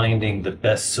finding the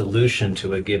best solution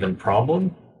to a given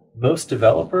problem, most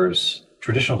developers,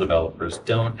 traditional developers,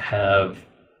 don't have,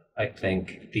 I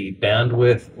think, the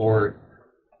bandwidth or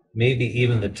maybe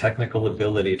even the technical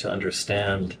ability to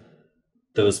understand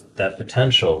that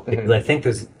potential, because I think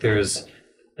there's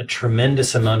a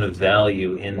tremendous amount of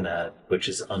value in that which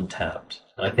is untapped.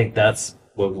 And I think that's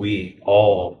what we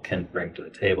all can bring to the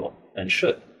table and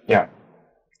should. Yeah.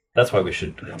 That's why we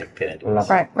should, I think, get into this.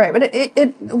 Right.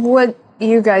 But what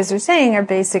you guys are saying are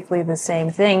basically the same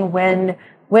thing.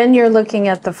 When you're looking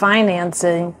at the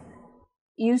financing,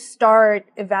 you start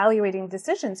evaluating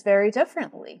decisions very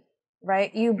differently,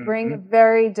 right? You bring a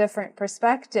very different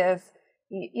perspective,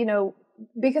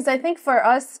 because I think for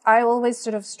us, I always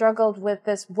sort of struggled with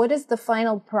this. What is the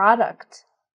final product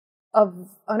of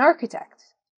an architect,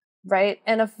 right?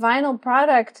 And a final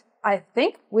product, I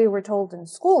think we were told in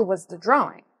school, was the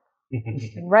drawing,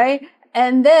 right?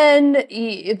 And then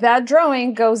that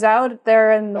drawing goes out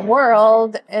there in the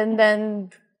world, and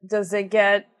then does it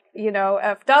get,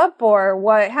 effed up, or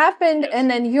what happened? And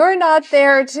then you're not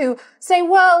there to say,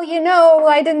 well,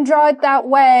 I didn't draw it that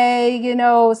way,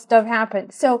 stuff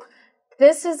happened. So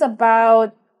this is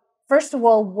about, first of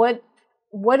all,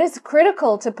 what is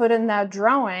critical to put in that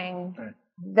drawing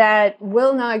that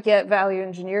will not get value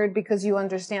engineered because you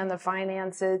understand the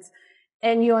finances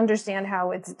and you understand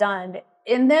how it's done.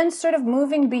 And then sort of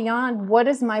moving beyond, what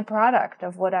is my product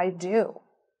of what I do,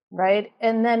 right?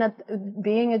 And then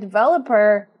being a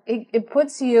developer, it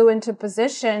puts you into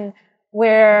position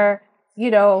where,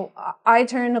 I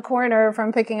turn the corner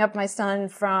from picking up my son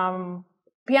from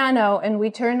piano, and we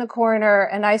turn the corner,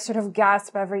 and I sort of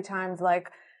gasp every time, like,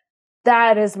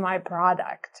 that is my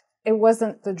product. It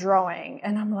wasn't the drawing.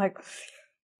 And I'm like,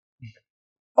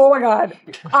 oh my God,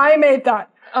 I made that.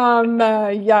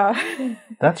 Yeah.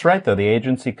 That's right, though. The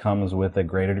agency comes with a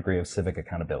greater degree of civic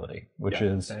accountability, which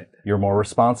is you're more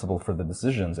responsible for the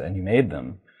decisions, and you made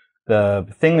them. The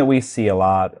thing that we see a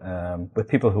lot with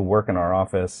people who work in our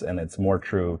office, and it's more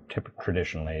true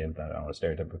traditionally, I don't want to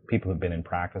stereotype, but people who've been in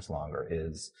practice longer,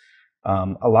 is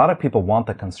a lot of people want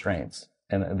the constraints.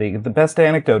 And the best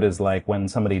anecdote is like when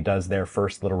somebody does their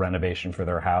first little renovation for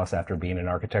their house after being in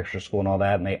architecture school and all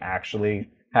that, and they actually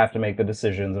have to make the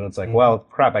decisions, and it's like, well,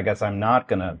 crap, I guess I'm not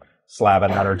going to slab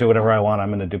it out or do whatever I want. I'm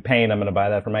going to do paint. I'm going to buy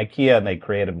that from IKEA, and they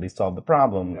creatively solve the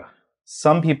problem. Yeah.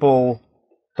 Some people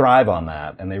thrive on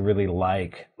that, and they really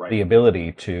like the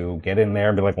ability to get in there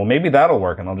and be like, well, maybe that'll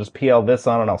work, and I'll just PL this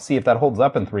on, and I'll see if that holds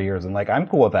up in 3 years, and like, I'm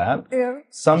cool with that. Yeah.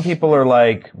 Some people are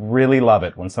like, really love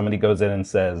it when somebody goes in and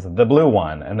says, the blue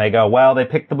one, and they go, well, they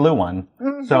picked the blue one,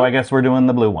 so I guess we're doing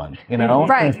the blue one,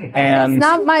 Right. And it's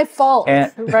not my fault,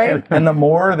 right? And the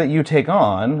more that you take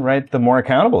on, the more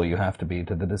accountable you have to be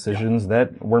to the decisions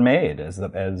that were made as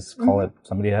call it,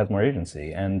 somebody has more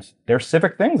agency. And they're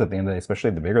civic things at the end of the day,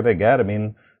 especially the bigger they get. I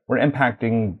mean, we're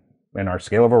impacting, in our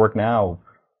scale of our work now,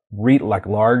 like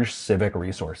large civic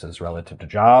resources relative to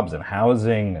jobs and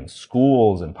housing and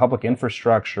schools and public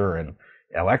infrastructure and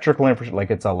electrical infrastructure.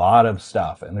 Like, it's a lot of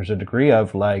stuff. And there's a degree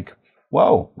of like,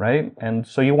 whoa, right? And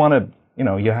so you want to,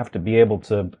 you have to be able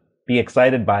to be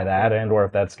excited by that, and or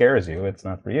if that scares you, it's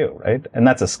not for you, right? And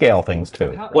that's a scale things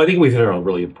too. Well, I think we've hit on a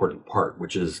really important part,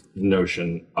 which is the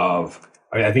notion of,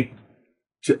 I think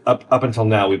up until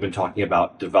now, we've been talking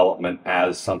about development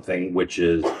as something which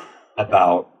is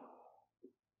about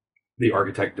the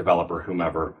architect, developer,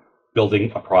 whomever,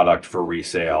 building a product for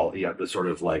resale, the sort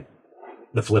of like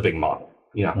the flipping model.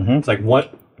 It's like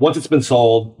once it's been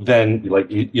sold, then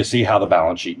you see how the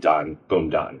balance sheet done,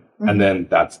 boom, done. And then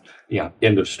that's,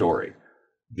 end of story.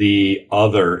 The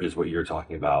other is what you're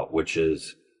talking about, which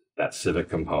is that civic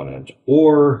component,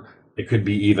 or it could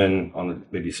be even on a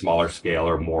maybe smaller scale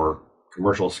or more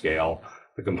commercial scale,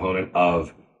 the component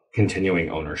of continuing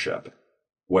ownership,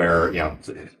 where,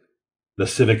 the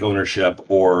civic ownership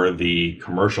or the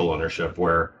commercial ownership,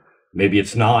 where maybe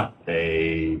it's not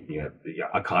a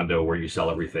condo where you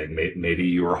sell everything. Maybe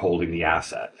you are holding the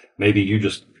asset. Maybe you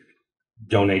just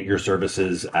donate your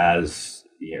services as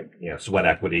sweat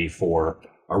equity for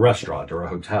a restaurant or a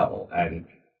hotel, and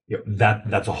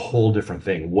that's a whole different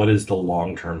thing. What is the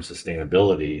long-term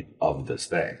sustainability of this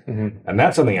thing? And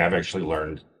that's something I've actually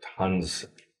learned tons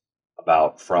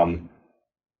about from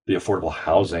the affordable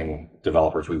housing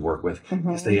developers we work with,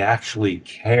 is they actually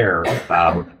care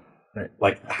about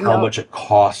like how much it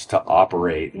costs to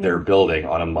operate their building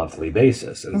on a monthly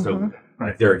basis. And so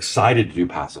they're excited to do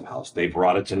Passive House. They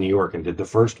brought it to New York and did the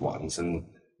first ones. And,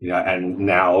 and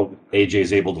now AJ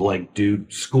is able to like do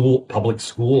public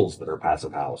schools that are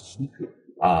Passive House,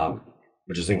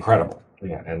 which is incredible.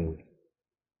 Yeah. And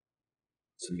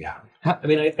so, yeah. I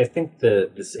mean, I think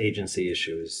this agency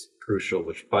issue is crucial,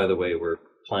 which, by the way, we're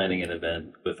planning an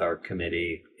event with our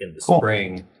committee in the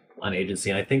spring on agency.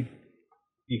 And I think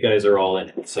you guys are all in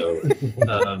it. So,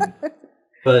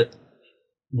 but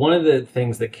one of the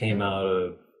things that came out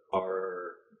of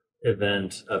our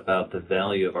event about the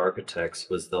value of architects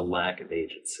was the lack of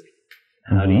agency.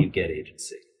 How do you get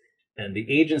agency? And the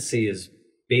agency is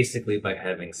basically by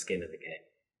having skin in the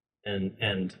game.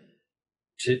 And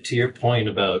to your point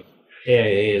about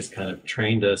AIA has kind of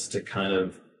trained us to kind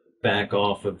of back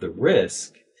off of the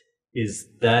risk, is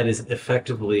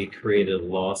effectively created a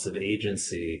loss of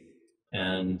agency.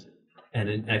 And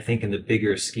I think in the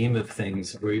bigger scheme of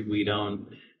things, we don't,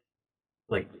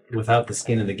 like, without the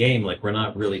skin in the game, like, we're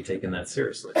not really taking that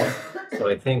seriously. So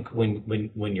I think when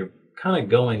you're kind of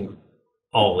going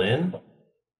all in,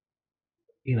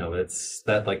 it's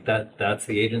that's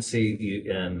the agency.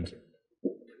 And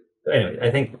anyway, I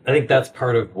think that's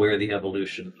part of where the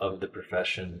evolution of the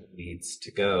profession needs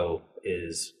to go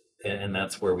and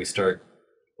that's where we start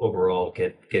overall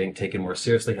getting taken more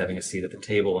seriously, having a seat at the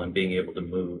table and being able to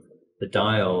move the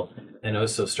dial, and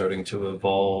also starting to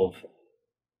evolve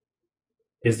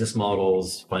business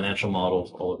models, financial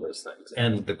models, all of those things,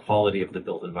 and the quality of the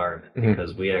built environment,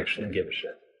 because we actually give a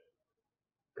shit.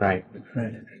 Great.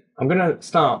 I'm going to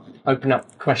start opening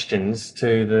up questions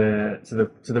to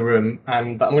the room, but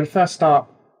I'm going to first start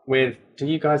with: do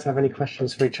you guys have any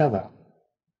questions for each other?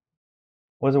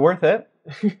 Was it worth it?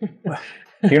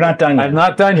 You're not done yet. I'm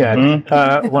not done yet.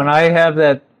 When I have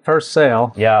that first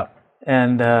sale,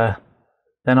 and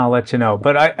then I'll let you know.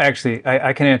 But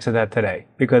I can answer that today,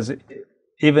 because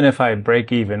even if I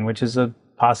break even, which is a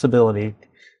possibility,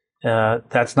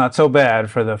 that's not so bad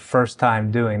for the first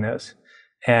time doing this.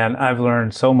 And I've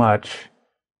learned so much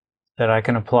that I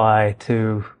can apply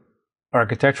to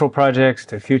architectural projects,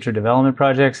 to future development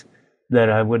projects, that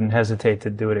I wouldn't hesitate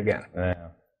to do it again. Yeah.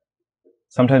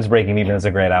 Sometimes breaking even is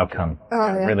a great outcome.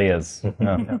 It really is. Did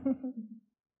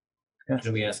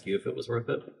we ask you if it was worth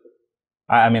it?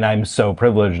 I mean, I'm so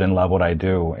privileged and love what I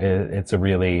do. It's a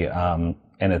really, and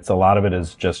it's a lot of it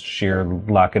is just sheer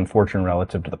luck and fortune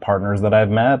relative to the partners that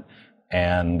I've met,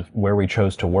 and where we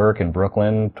chose to work in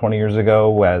Brooklyn 20 years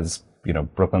ago, as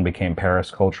Brooklyn became Paris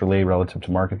culturally relative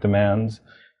to market demands.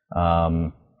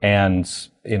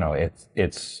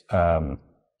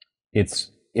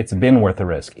 It's been worth the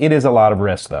risk. It is a lot of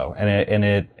risk, though,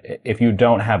 and if you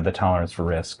don't have the tolerance for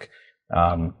risk,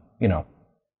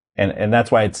 and that's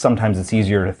why sometimes it's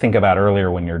easier to think about earlier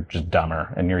when you're just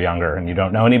dumber and you're younger and you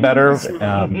don't know any better,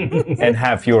 and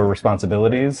have fewer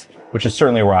responsibilities, which is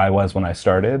certainly where I was when I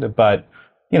started. But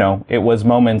it was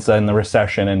moments in the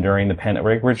recession and during the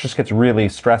pandemic where it just gets really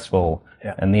stressful,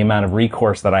 and the amount of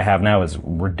recourse that I have now is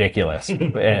ridiculous.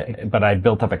 But I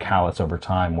built up a callus over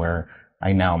time where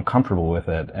now I'm comfortable with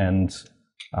it, and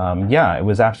it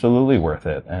was absolutely worth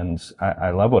it, and I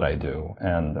love what I do,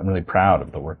 and I'm really proud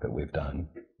of the work that we've done.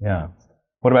 Yeah.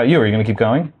 What about you? Are you going to keep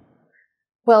going?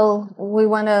 Well, we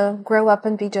want to grow up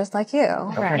and be just like you.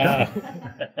 Right.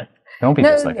 Don't be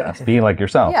just like us. Be like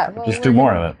yourself. Yeah, well, just do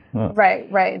more of it.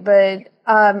 Right. But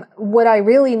what I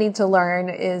really need to learn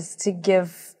is to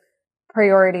give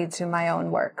priority to my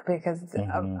own work, because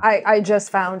I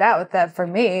just found out that for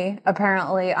me,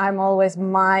 apparently,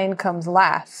 mine comes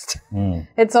last.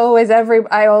 It's always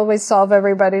I always solve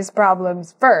everybody's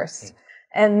problems first.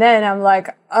 And then I'm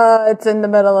like, it's in the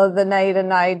middle of the night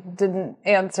and I didn't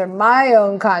answer my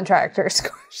own contractor's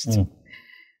question.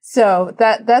 So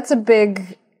that's a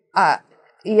big, I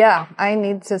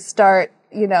need to start,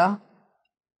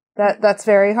 that's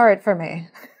very hard for me.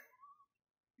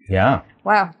 Yeah.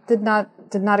 Wow. Did not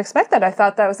expect that. I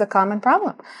thought that was a common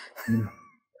problem.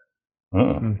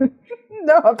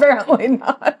 No, apparently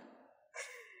not.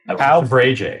 How for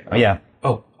AJ? Yeah.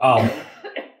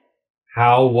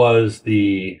 How was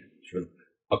the sort of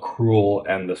accrual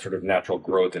and the sort of natural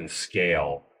growth and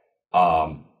scale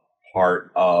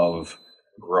part of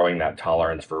growing that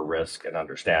tolerance for risk and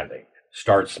understanding?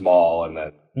 Start small and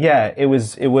then... Yeah, it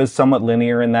was somewhat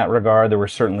linear in that regard. There were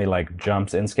certainly like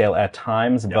jumps in scale at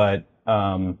times, but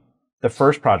the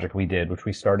first project we did, which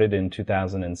we started in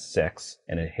 2006,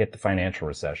 and it hit the financial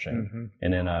recession,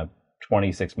 and in a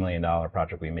 $26 million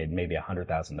project, we made maybe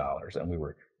 $100,000, and we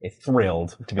were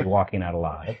thrilled to be walking out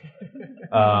alive.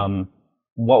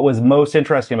 what was most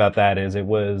interesting about that is it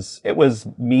was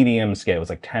medium scale. It was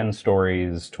like 10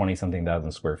 stories, 20 something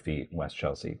thousand square feet in West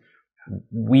Chelsea.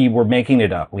 We were making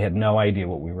it up. We had no idea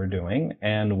what we were doing.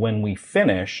 And when we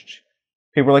finished,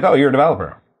 people were like, "Oh, you're a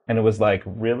developer." And it was like,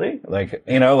 really? Like,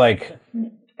 you know, like,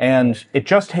 and it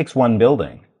just takes one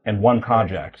building and one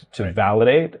project to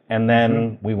validate. And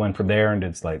then we went from there and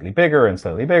did slightly bigger. And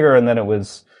then it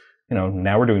was, you know,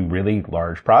 now we're doing really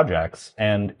large projects,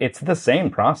 and it's the same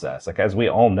process. Like, as we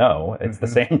all know, it's the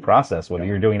same process, whether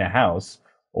you're doing a house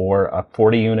or a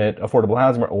 40-unit affordable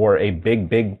housing or a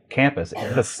big campus.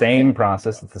 It's the same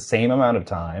process. It's the same amount of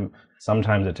time.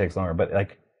 Sometimes it takes longer, but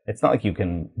like, it's not like you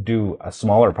can do a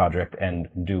smaller project and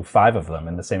do 5 of them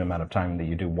in the same amount of time that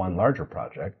you do one larger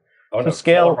project. Oh, so no,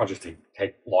 scale projects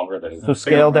take longer than. So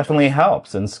scale definitely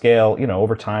helps, and scale, you know,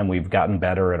 over time we've gotten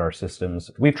better at our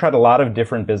systems. We've tried a lot of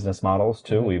different business models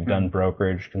too. We've done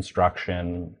brokerage,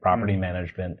 construction, property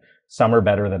management. Some are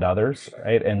better than others,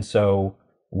 right? And so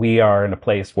we are in a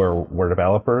place where we're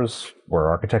developers, we're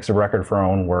architects of record for our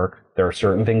own work. There are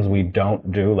certain things we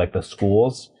don't do, like the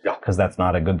schools, because that's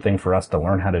not a good thing for us to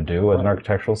learn how to do as an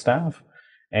architectural staff.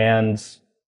 And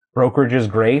brokerage is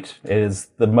great. It is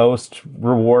the most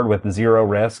reward with 0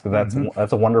 risk. That's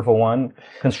a wonderful one.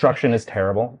 Construction is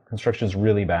terrible. Construction is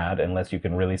really bad unless you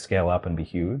can really scale up and be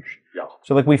huge. Yeah.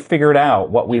 So like we figured out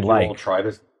what we like. We'll try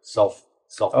to self.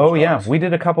 Oh yeah, we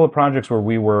did a couple of projects where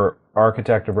we were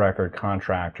architect of record,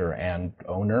 contractor, and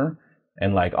owner.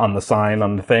 And like on the sign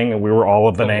on the thing, and we were all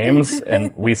of the names,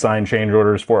 and we signed change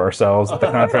orders for ourselves at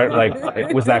the contract. Like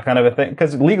it was that kind of a thing,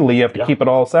 because legally you have to keep it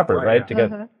all separate, right? To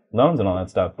get loans and all that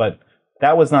stuff. But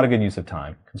that was not a good use of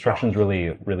time. Construction's really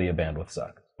a bandwidth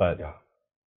suck. But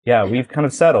yeah, we've kind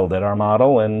of settled at our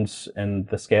model, and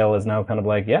the scale is now kind of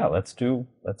like, yeah, let's do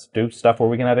stuff where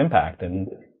we can have impact and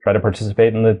try to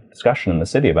participate in the discussion in the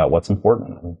city about what's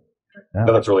important. Yeah.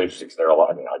 No, that's really interesting, because there are a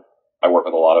lot. I mean, I work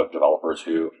with a lot of developers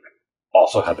who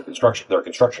also have their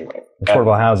construction wing.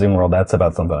 Affordable housing world, that's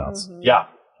about something else. Yeah,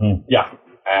 yeah,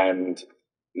 and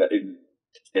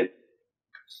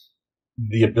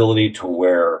the ability to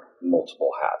wear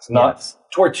multiple hats, not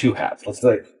to wear 2 hats. Let's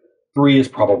say 3 is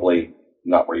probably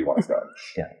not where you want to go.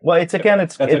 Yeah. Well, it's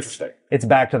interesting. It's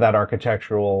back to that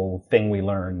architectural thing we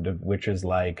learned, which is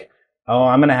like, oh,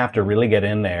 I'm going to have to really get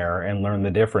in there and learn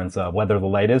the difference of whether the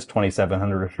light is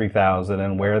 2700 or 3000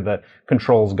 and where the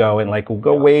controls go, and like we'll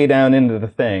go way down into the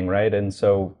thing, right? And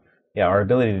so, yeah, our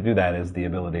ability to do that is the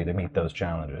ability to meet those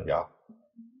challenges. Yeah.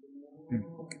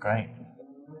 Great.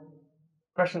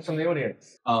 Questions from the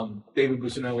audience? David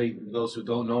Bucinelli, those who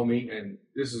don't know me, and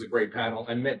this is a great panel.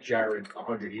 I met Jared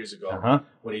 100 years ago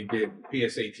when he did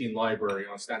PS18 Library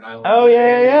on Staten Island. Oh,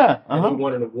 yeah. And he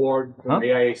won an award from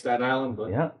AIA Staten Island, but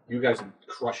you guys are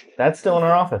crushing it. That's still in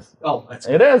our office. Oh, that's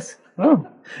good. It is. Oh.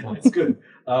 That's good.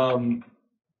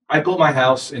 I built my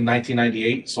house in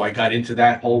 1998, so I got into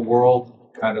that whole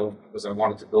world kind of because I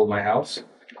wanted to build my house.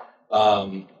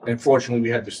 Unfortunately, we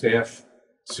had the staff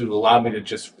to allow me to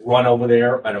just run over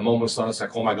there at a moment's notice.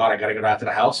 Like, oh my God, I got to get out to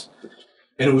the house.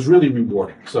 And it was really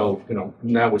rewarding. So, you know,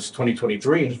 now it's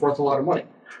 2023 and it's worth a lot of money.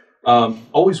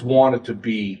 Always wanted to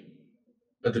be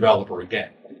a developer again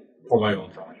for my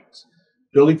own projects.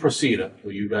 Billy Procida,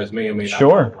 who you guys may or may not know,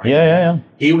 right? Yeah.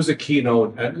 He was a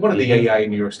keynote at one of the AEI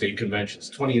New York State conventions,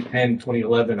 2010,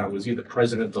 2011. I was either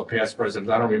president or past president.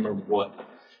 I don't remember what.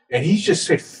 And he just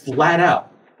said flat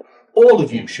out, all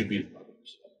of you should be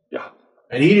developers. Yeah.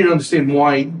 And he didn't understand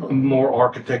why more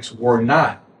architects were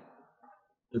not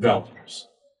developers.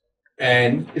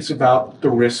 And it's about the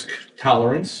risk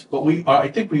tolerance, but I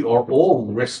think we are all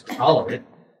risk tolerant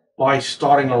by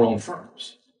starting our own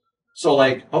firms. So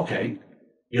like, okay,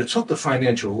 you took the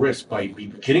financial risk by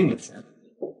beginning the firm,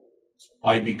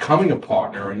 by becoming a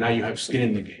partner, and now you have skin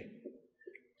in the game.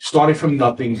 Starting from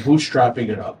nothing, bootstrapping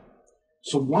it up.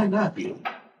 So why not be a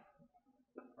leader?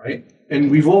 Right?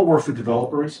 And we've all worked for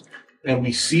developers, and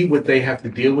we see what they have to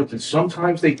deal with, and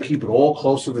sometimes they keep it all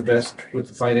close to the vest with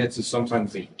the finances,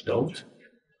 sometimes they don't.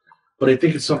 But I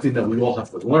think it's something that we all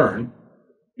have to learn,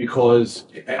 because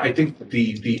I think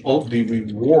the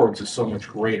rewards are so much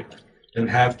greater than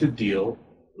have to deal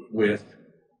with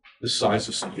the size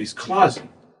of somebody's closet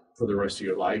for the rest of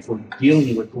your life, or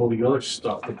dealing with all the other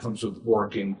stuff that comes with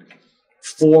working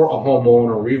for a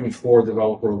homeowner or even for a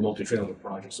developer of multifamily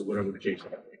projects or whatever the case may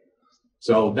be.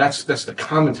 So that's the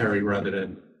commentary rather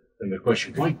than the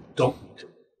question. Why don't we do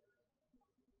it?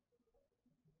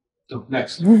 So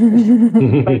next. Thank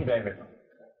you, David.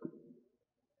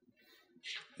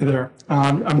 Hey there.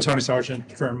 I'm Tony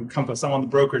Sargent from Compass. I'm on the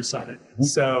brokerage side.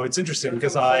 So it's interesting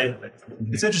because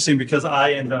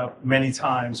I end up many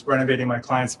times renovating my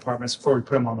clients' apartments before we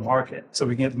put them on the market so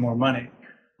we can get them more money.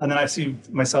 And then I see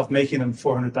myself making them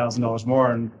 $400,000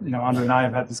 more. And, Andre and I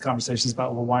have had these conversations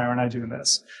about, well, why aren't I doing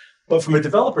this? But from a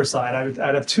developer side,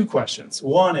 I'd have two questions.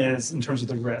 One is in terms of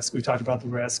the risk. We talked about the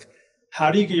risk. How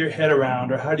do you get your head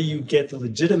around, or how do you get the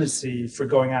legitimacy for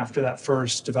going after that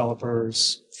first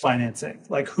developer's financing?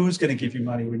 Like, who's going to give you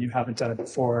money when you haven't done it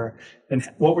before? And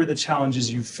what were the challenges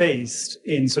you faced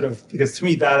in because to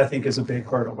me, that I think is a big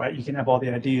hurdle, right? You can have all the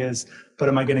ideas, but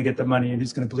am I going to get the money, and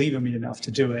who's going to believe in me enough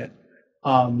to do it?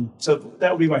 So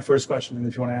that would be my first question. And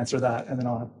if you want to answer that, and then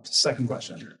I'll have a second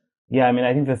question. Yeah, I mean,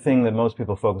 I think the thing that most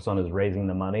people focus on is raising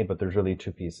the money, but there's really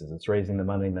two pieces. It's raising the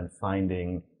money and then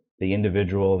finding the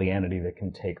individual, the entity that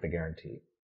can take the guarantee.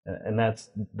 And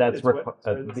that's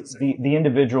the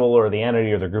individual or the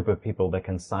entity or the group of people that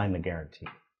can sign the guarantee.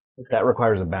 Okay. That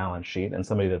requires a balance sheet and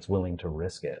somebody that's willing to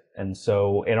risk it. And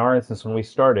so in our instance, when we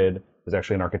started, it was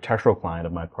actually an architectural client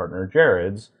of my partner,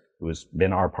 Jared's, who has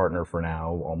been our partner for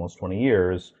now almost 20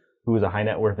 years, who was a high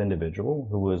net worth individual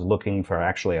who was looking for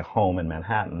actually a home in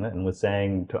Manhattan and was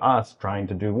saying to us, trying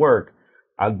to do work,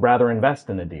 I'd rather invest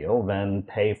in a deal than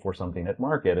pay for something at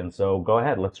market. And so go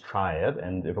ahead, let's try it.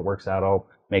 And if it works out, I'll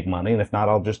make money. And if not,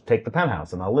 I'll just take the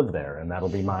penthouse and I'll live there. And that'll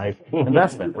be my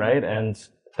investment, right? And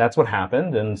that's what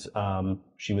happened. And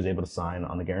she was able to sign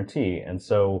on the guarantee. And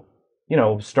so,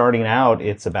 starting out,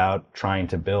 it's about trying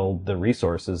to build the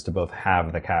resources to both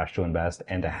have the cash to invest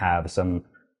and to have some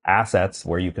assets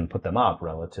where you can put them up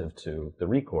relative to the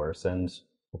recourse. And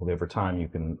hopefully over time, you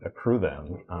can accrue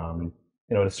them.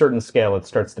 At a certain scale, it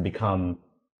starts to become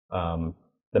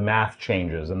the math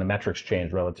changes and the metrics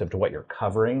change relative to what you're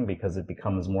covering, because it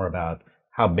becomes more about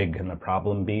how big can the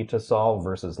problem be to solve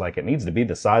versus like it needs to be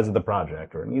the size of the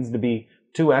project or it needs to be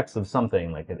 2x of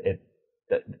something. Like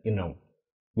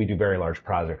we do very large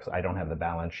projects. I don't have the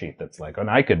balance sheet that's like, and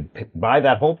I could buy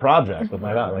that whole project with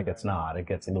my balance. Like it's not. It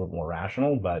gets a little more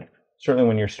rational, but certainly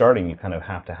when you're starting, you kind of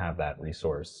have to have that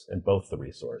resource and both the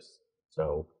resource.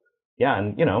 So yeah,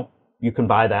 and you can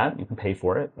buy that, you can pay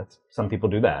for it. Some people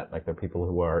do that. Like there are people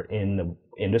who are in the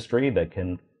industry that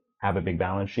can have a big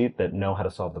balance sheet that know how to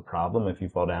solve the problem if you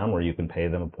fall down, where you can pay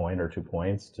them a point or 2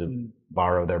 points to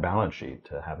borrow their balance sheet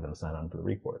to have them sign on to the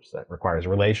recourse. That requires a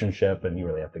relationship and you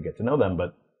really have to get to know them,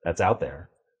 but that's out there.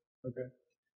 Okay.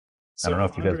 So I don't know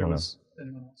if you guys want to.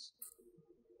 Anyone else?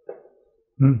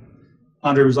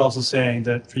 Andre was also saying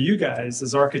that for you guys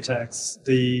as architects,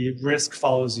 the risk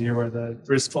follows you, or the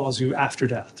risk follows you after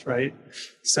death, right?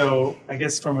 So I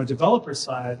guess from a developer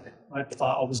side, my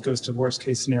thought always goes to worst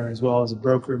case scenario as well. As a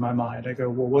broker in my mind, I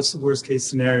go, well, what's the worst case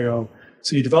scenario?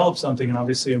 So you develop something, and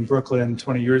obviously in Brooklyn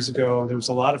 20 years ago, there was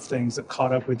a lot of things that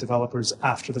caught up with developers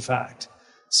after the fact.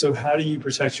 So how do you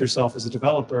protect yourself as a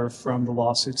developer from the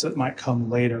lawsuits that might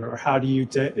come later? Or how do you,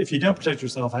 if you don't protect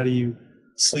yourself, how do you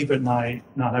sleep at night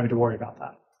not having to worry about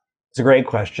that? It's a great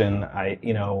question.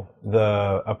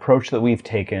 The approach that we've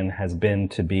taken has been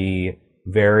to be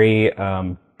very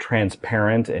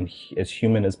transparent and as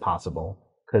human as possible,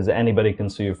 because anybody can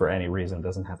sue you for any reason. It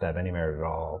doesn't have to have any merit at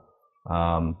all.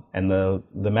 And the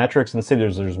metrics in the city,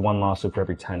 there's one lawsuit for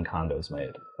every 10 condos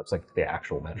made. That's like the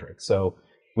actual metric. So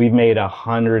we've made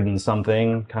 100 and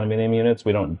something condominium units.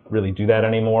 We don't really do that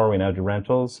anymore. We now do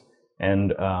rentals.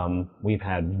 And we've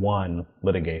had one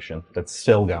litigation that's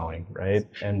still going, right?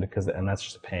 And that's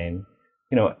just a pain.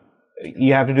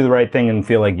 You have to do the right thing and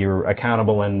feel like you're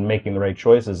accountable and making the right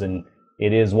choices. And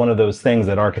it is one of those things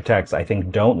that architects, I think,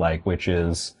 don't like, which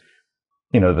is,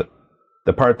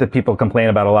 the part that people complain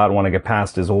about a lot and want to get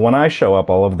past is, well, when I show up,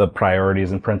 all of the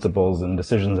priorities and principles and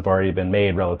decisions have already been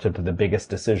made relative to the biggest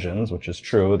decisions, which is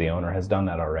true. The owner has done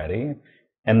that already.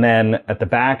 And then at the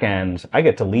back end, I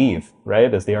get to leave,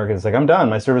 right? As the architect, it's like, I'm done.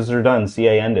 My services are done.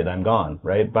 CA ended. I'm gone,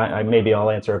 right? Maybe I'll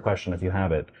answer a question if you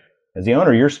have it. As the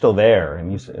owner, you're still there.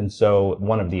 And so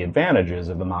one of the advantages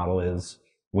of the model is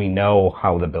we know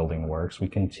how the building works. We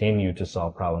continue to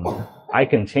solve problems. I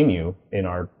continue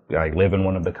I live in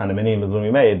one of the condominiums that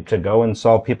we made to go and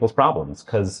solve people's problems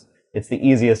because it's the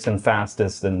easiest and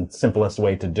fastest and simplest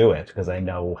way to do it because I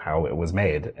know how it was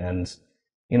made. And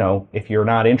if you're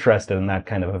not interested in that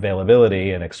kind of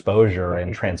availability and exposure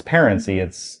and transparency,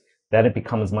 it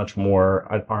becomes much more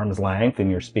at arm's length and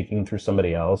you're speaking through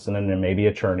somebody else, and then there may be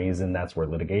attorneys, and that's where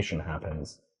litigation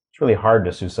happens. It's really hard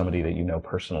to sue somebody that you know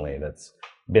personally that's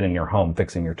been in your home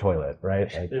fixing your toilet,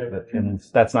 right? And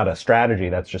that's not a strategy.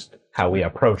 That's just how we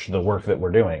approach the work that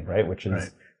we're doing, right? Which is, right.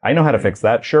 I know how to fix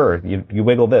that. Sure. You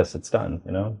wiggle this, it's done,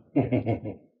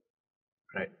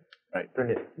 Right. Right.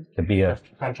 Brilliant. To be a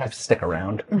Fantastic. stick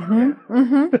around.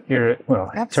 Here,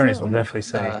 well, attorneys will Absolutely. definitely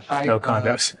say Hi, no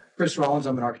condos. Chris Rollins,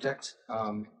 I'm an architect.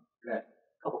 Met a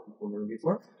couple people in the room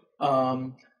before.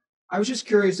 I was just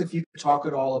curious if you could talk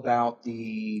at all about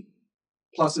the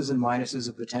pluses and minuses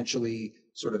of potentially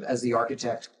sort of as the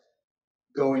architect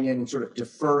going in and sort of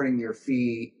deferring your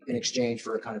fee in exchange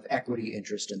for a kind of equity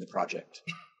interest in the project.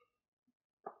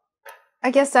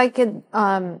 I guess I could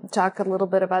talk a little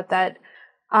bit about that.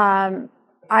 I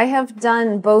have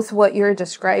done both what you're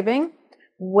describing,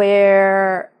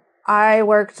 where I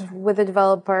worked with a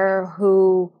developer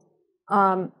who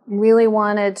really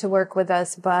wanted to work with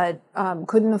us, but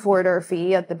couldn't afford our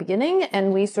fee at the beginning.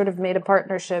 And we sort of made a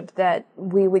partnership that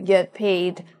we would get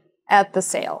paid at the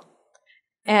sale.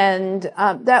 And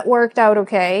that worked out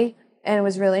okay. And it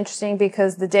was really interesting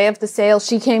because the day of the sale,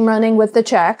 she came running with the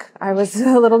check. I was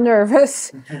a little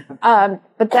nervous.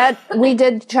 But that we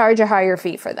did charge a higher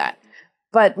fee for that.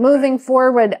 But moving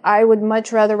forward, I would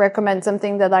much rather recommend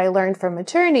something that I learned from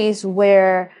attorneys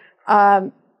where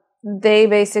they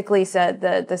basically said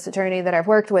that this attorney that I've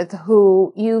worked with,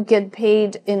 who you get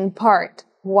paid in part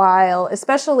while,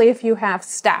 especially if you have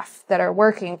staff that are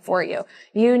working for you,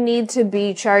 you need to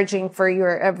be charging for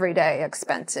your everyday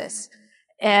expenses.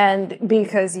 And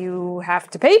because you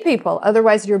have to pay people,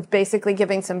 otherwise you're basically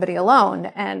giving somebody a loan.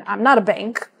 And I'm not a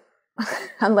bank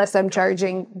unless I'm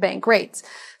charging bank rates.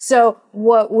 So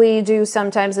what we do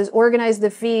sometimes is organize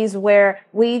the fees where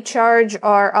we charge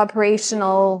our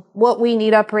operational, what we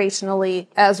need operationally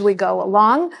as we go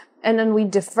along. And then we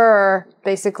defer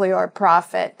basically our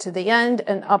profit to the end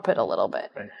and up it a little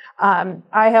bit. Right.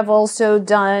 I have also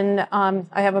done,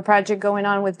 I have a project going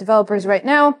on with developers right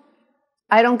now.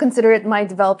 I don't consider it my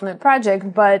development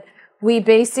project, but we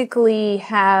basically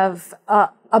have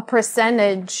a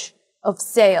percentage of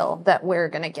sale that we're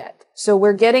going to get. So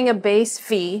we're getting a base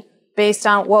fee based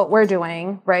on what we're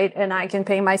doing, right? And I can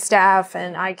pay my staff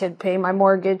and I can pay my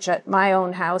mortgage at my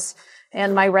own house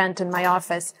and my rent in my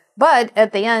office. But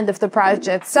at the end, if the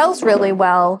project sells really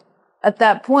well, at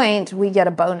that point, we get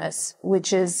a bonus,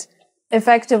 which is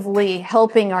effectively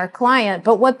helping our client.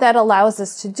 But what that allows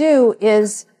us to do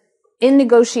is in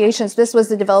negotiations, this was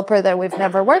the developer that we've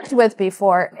never worked with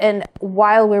before. And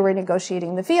while we were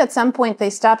negotiating the fee, at some point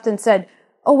they stopped and said,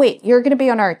 oh, wait, you're going to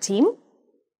be on our team?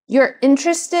 You're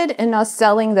interested in us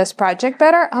selling this project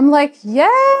better? I'm like,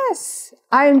 yes,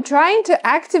 I'm trying to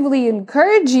actively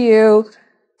encourage you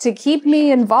to keep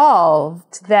me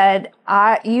involved, that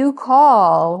you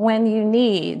call when you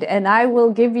need, and I will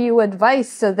give you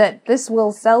advice so that this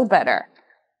will sell better.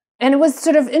 And it was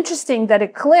sort of interesting that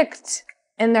it clicked.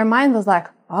 And their mind was like,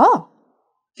 oh,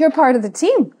 you're part of the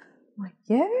team. I'm like,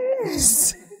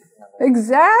 yes,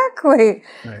 exactly.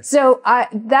 Right. So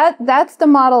that's the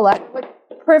model I would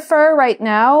prefer right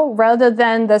now, rather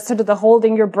than the sort of the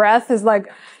holding your breath is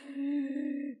like,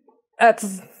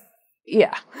 that's,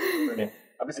 yeah. Brilliant.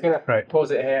 I'm just going to pause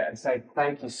it here and say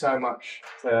thank you so much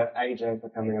to AJ for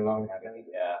coming along.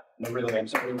 Yeah, I really am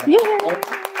sorry. Thanks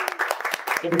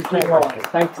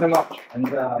so much. And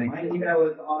my email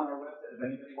is on our website. If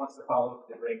anybody wants to follow up,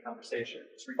 it's a great conversation.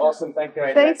 Awesome, thank you,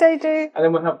 AJ. Thanks, AJ. And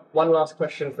then we'll have one last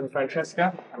question from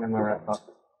Francesca, and then we'll wrap up.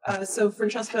 So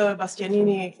Francesca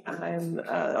Bastianini, I'm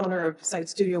owner of Site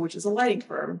Studio, which is a lighting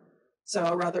firm. So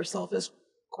a rather selfish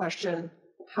question: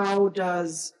 how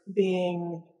does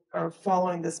being or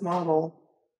following this model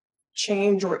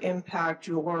change or impact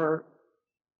your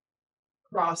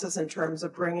process in terms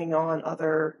of bringing on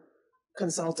other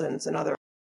consultants and other?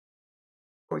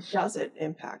 Or does it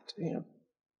impact,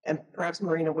 and perhaps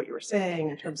Marina, what you were saying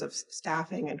in terms of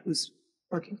staffing and who's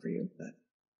working for you? But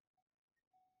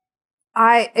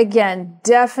I, again,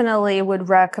 definitely would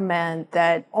recommend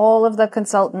that all of the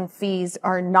consultant fees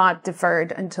are not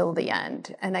deferred until the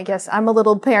end. And I guess I'm a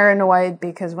little paranoid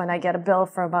because when I get a bill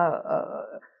from a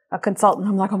consultant,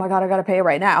 I'm like, oh my God, I got to pay it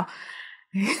right now.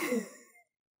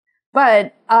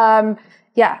 But,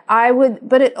 yeah, I would,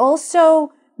 but it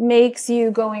also makes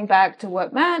you, going back to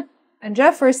what Matt and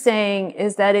Jeff were saying,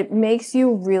 is that it makes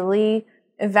you really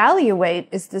evaluate,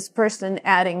 is this person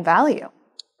adding value?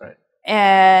 Right.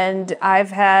 And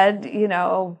I've had,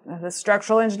 the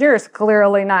structural engineer is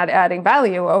clearly not adding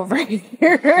value over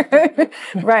here.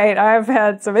 Right. I've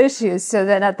had some issues. So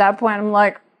then at that point, I'm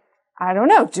like, I don't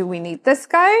know, do we need this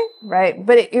guy? Right.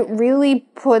 But it really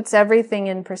puts everything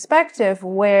in perspective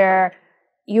where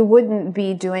you wouldn't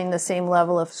be doing the same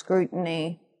level of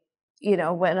scrutiny,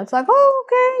 when it's like, oh,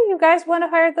 okay, you guys want to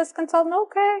hire this consultant?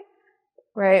 Okay.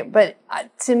 Right. But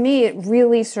to me, it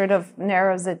really sort of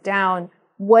narrows it down.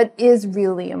 What is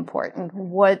really important?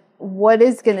 What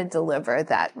is going to deliver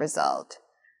that result?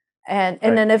 And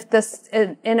then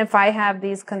if I have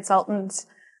these consultants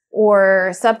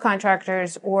or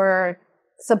subcontractors or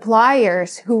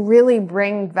suppliers who really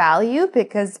bring value,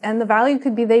 and the value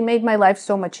could be they made my life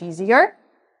so much easier.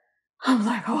 I'm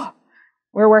like, oh,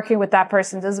 we're working with that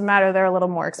person. Doesn't matter, they're a little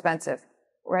more expensive,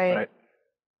 right?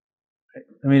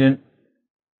 I mean, in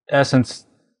essence,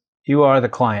 you are the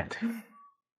client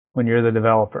when you're the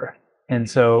developer. And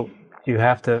so you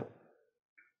have to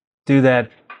do that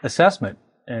assessment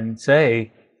and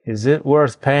say, is it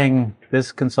worth paying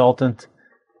this consultant,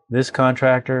 this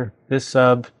contractor, this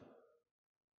sub,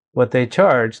 what they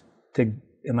charge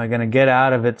am I going to get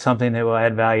out of it something that will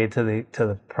add value to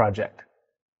the project?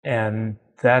 And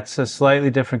that's a slightly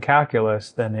different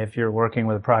calculus than if you're working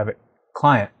with a private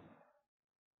client.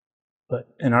 But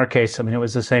in our case, I mean, it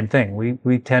was the same thing.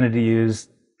 We tended to use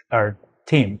our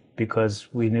team because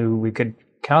we knew we could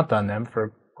count on them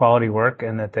for quality work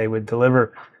and that they would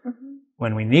deliver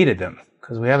when we needed them.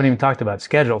 Because we haven't even talked about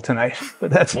schedule tonight, but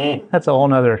that's a whole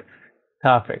nother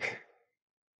topic.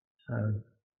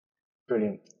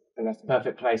 Brilliant. And that's the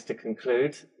perfect place to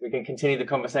conclude. We can continue the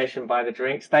conversation by the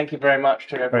drinks. Thank you very much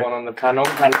to everyone on the panel.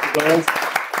 Thank you,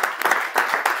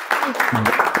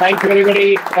 Thank you,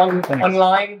 everybody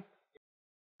online.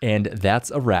 And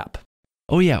that's a wrap.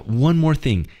 Oh yeah, one more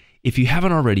thing. If you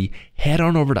haven't already, head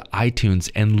on over to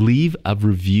iTunes and leave a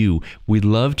review. We'd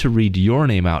love to read your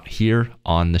name out here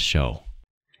on the show.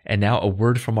 And now a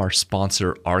word from our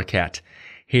sponsor, ARCAT.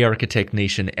 Hey, Architect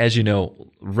Nation, as you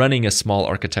know, running a small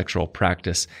architectural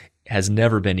practice has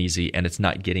never been easy, and it's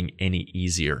not getting any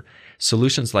easier.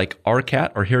 Solutions like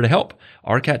ARCAT are here to help.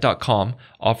 ARCAT.com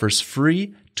offers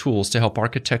free tools to help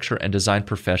architecture and design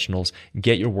professionals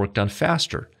get your work done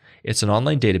faster. It's an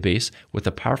online database with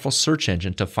a powerful search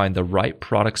engine to find the right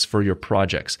products for your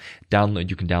projects.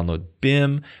 You can download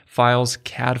BIM files,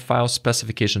 CAD files,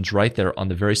 specifications right there on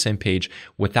the very same page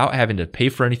without having to pay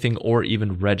for anything or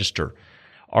even register.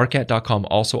 ARCAT.com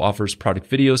also offers product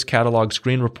videos, catalogs,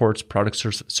 screen reports, product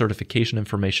certification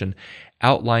information,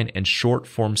 outline and short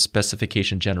form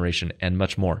specification generation, and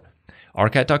much more.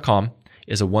 ARCAT.com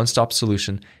is a one-stop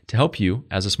solution to help you,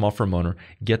 as a small firm owner,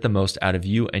 get the most out of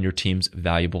you and your team's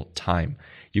valuable time.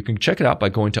 You can check it out by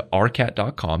going to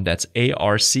arcat.com. That's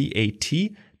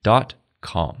ARCAT.com.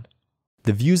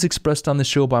 The views expressed on the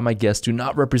show by my guests do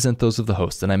not represent those of the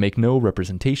host, and I make no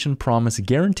representation, promise,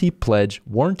 guarantee, pledge,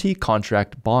 warranty,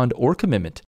 contract, bond, or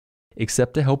commitment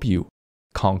except to help you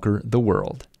conquer the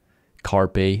world.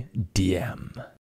 Carpe diem.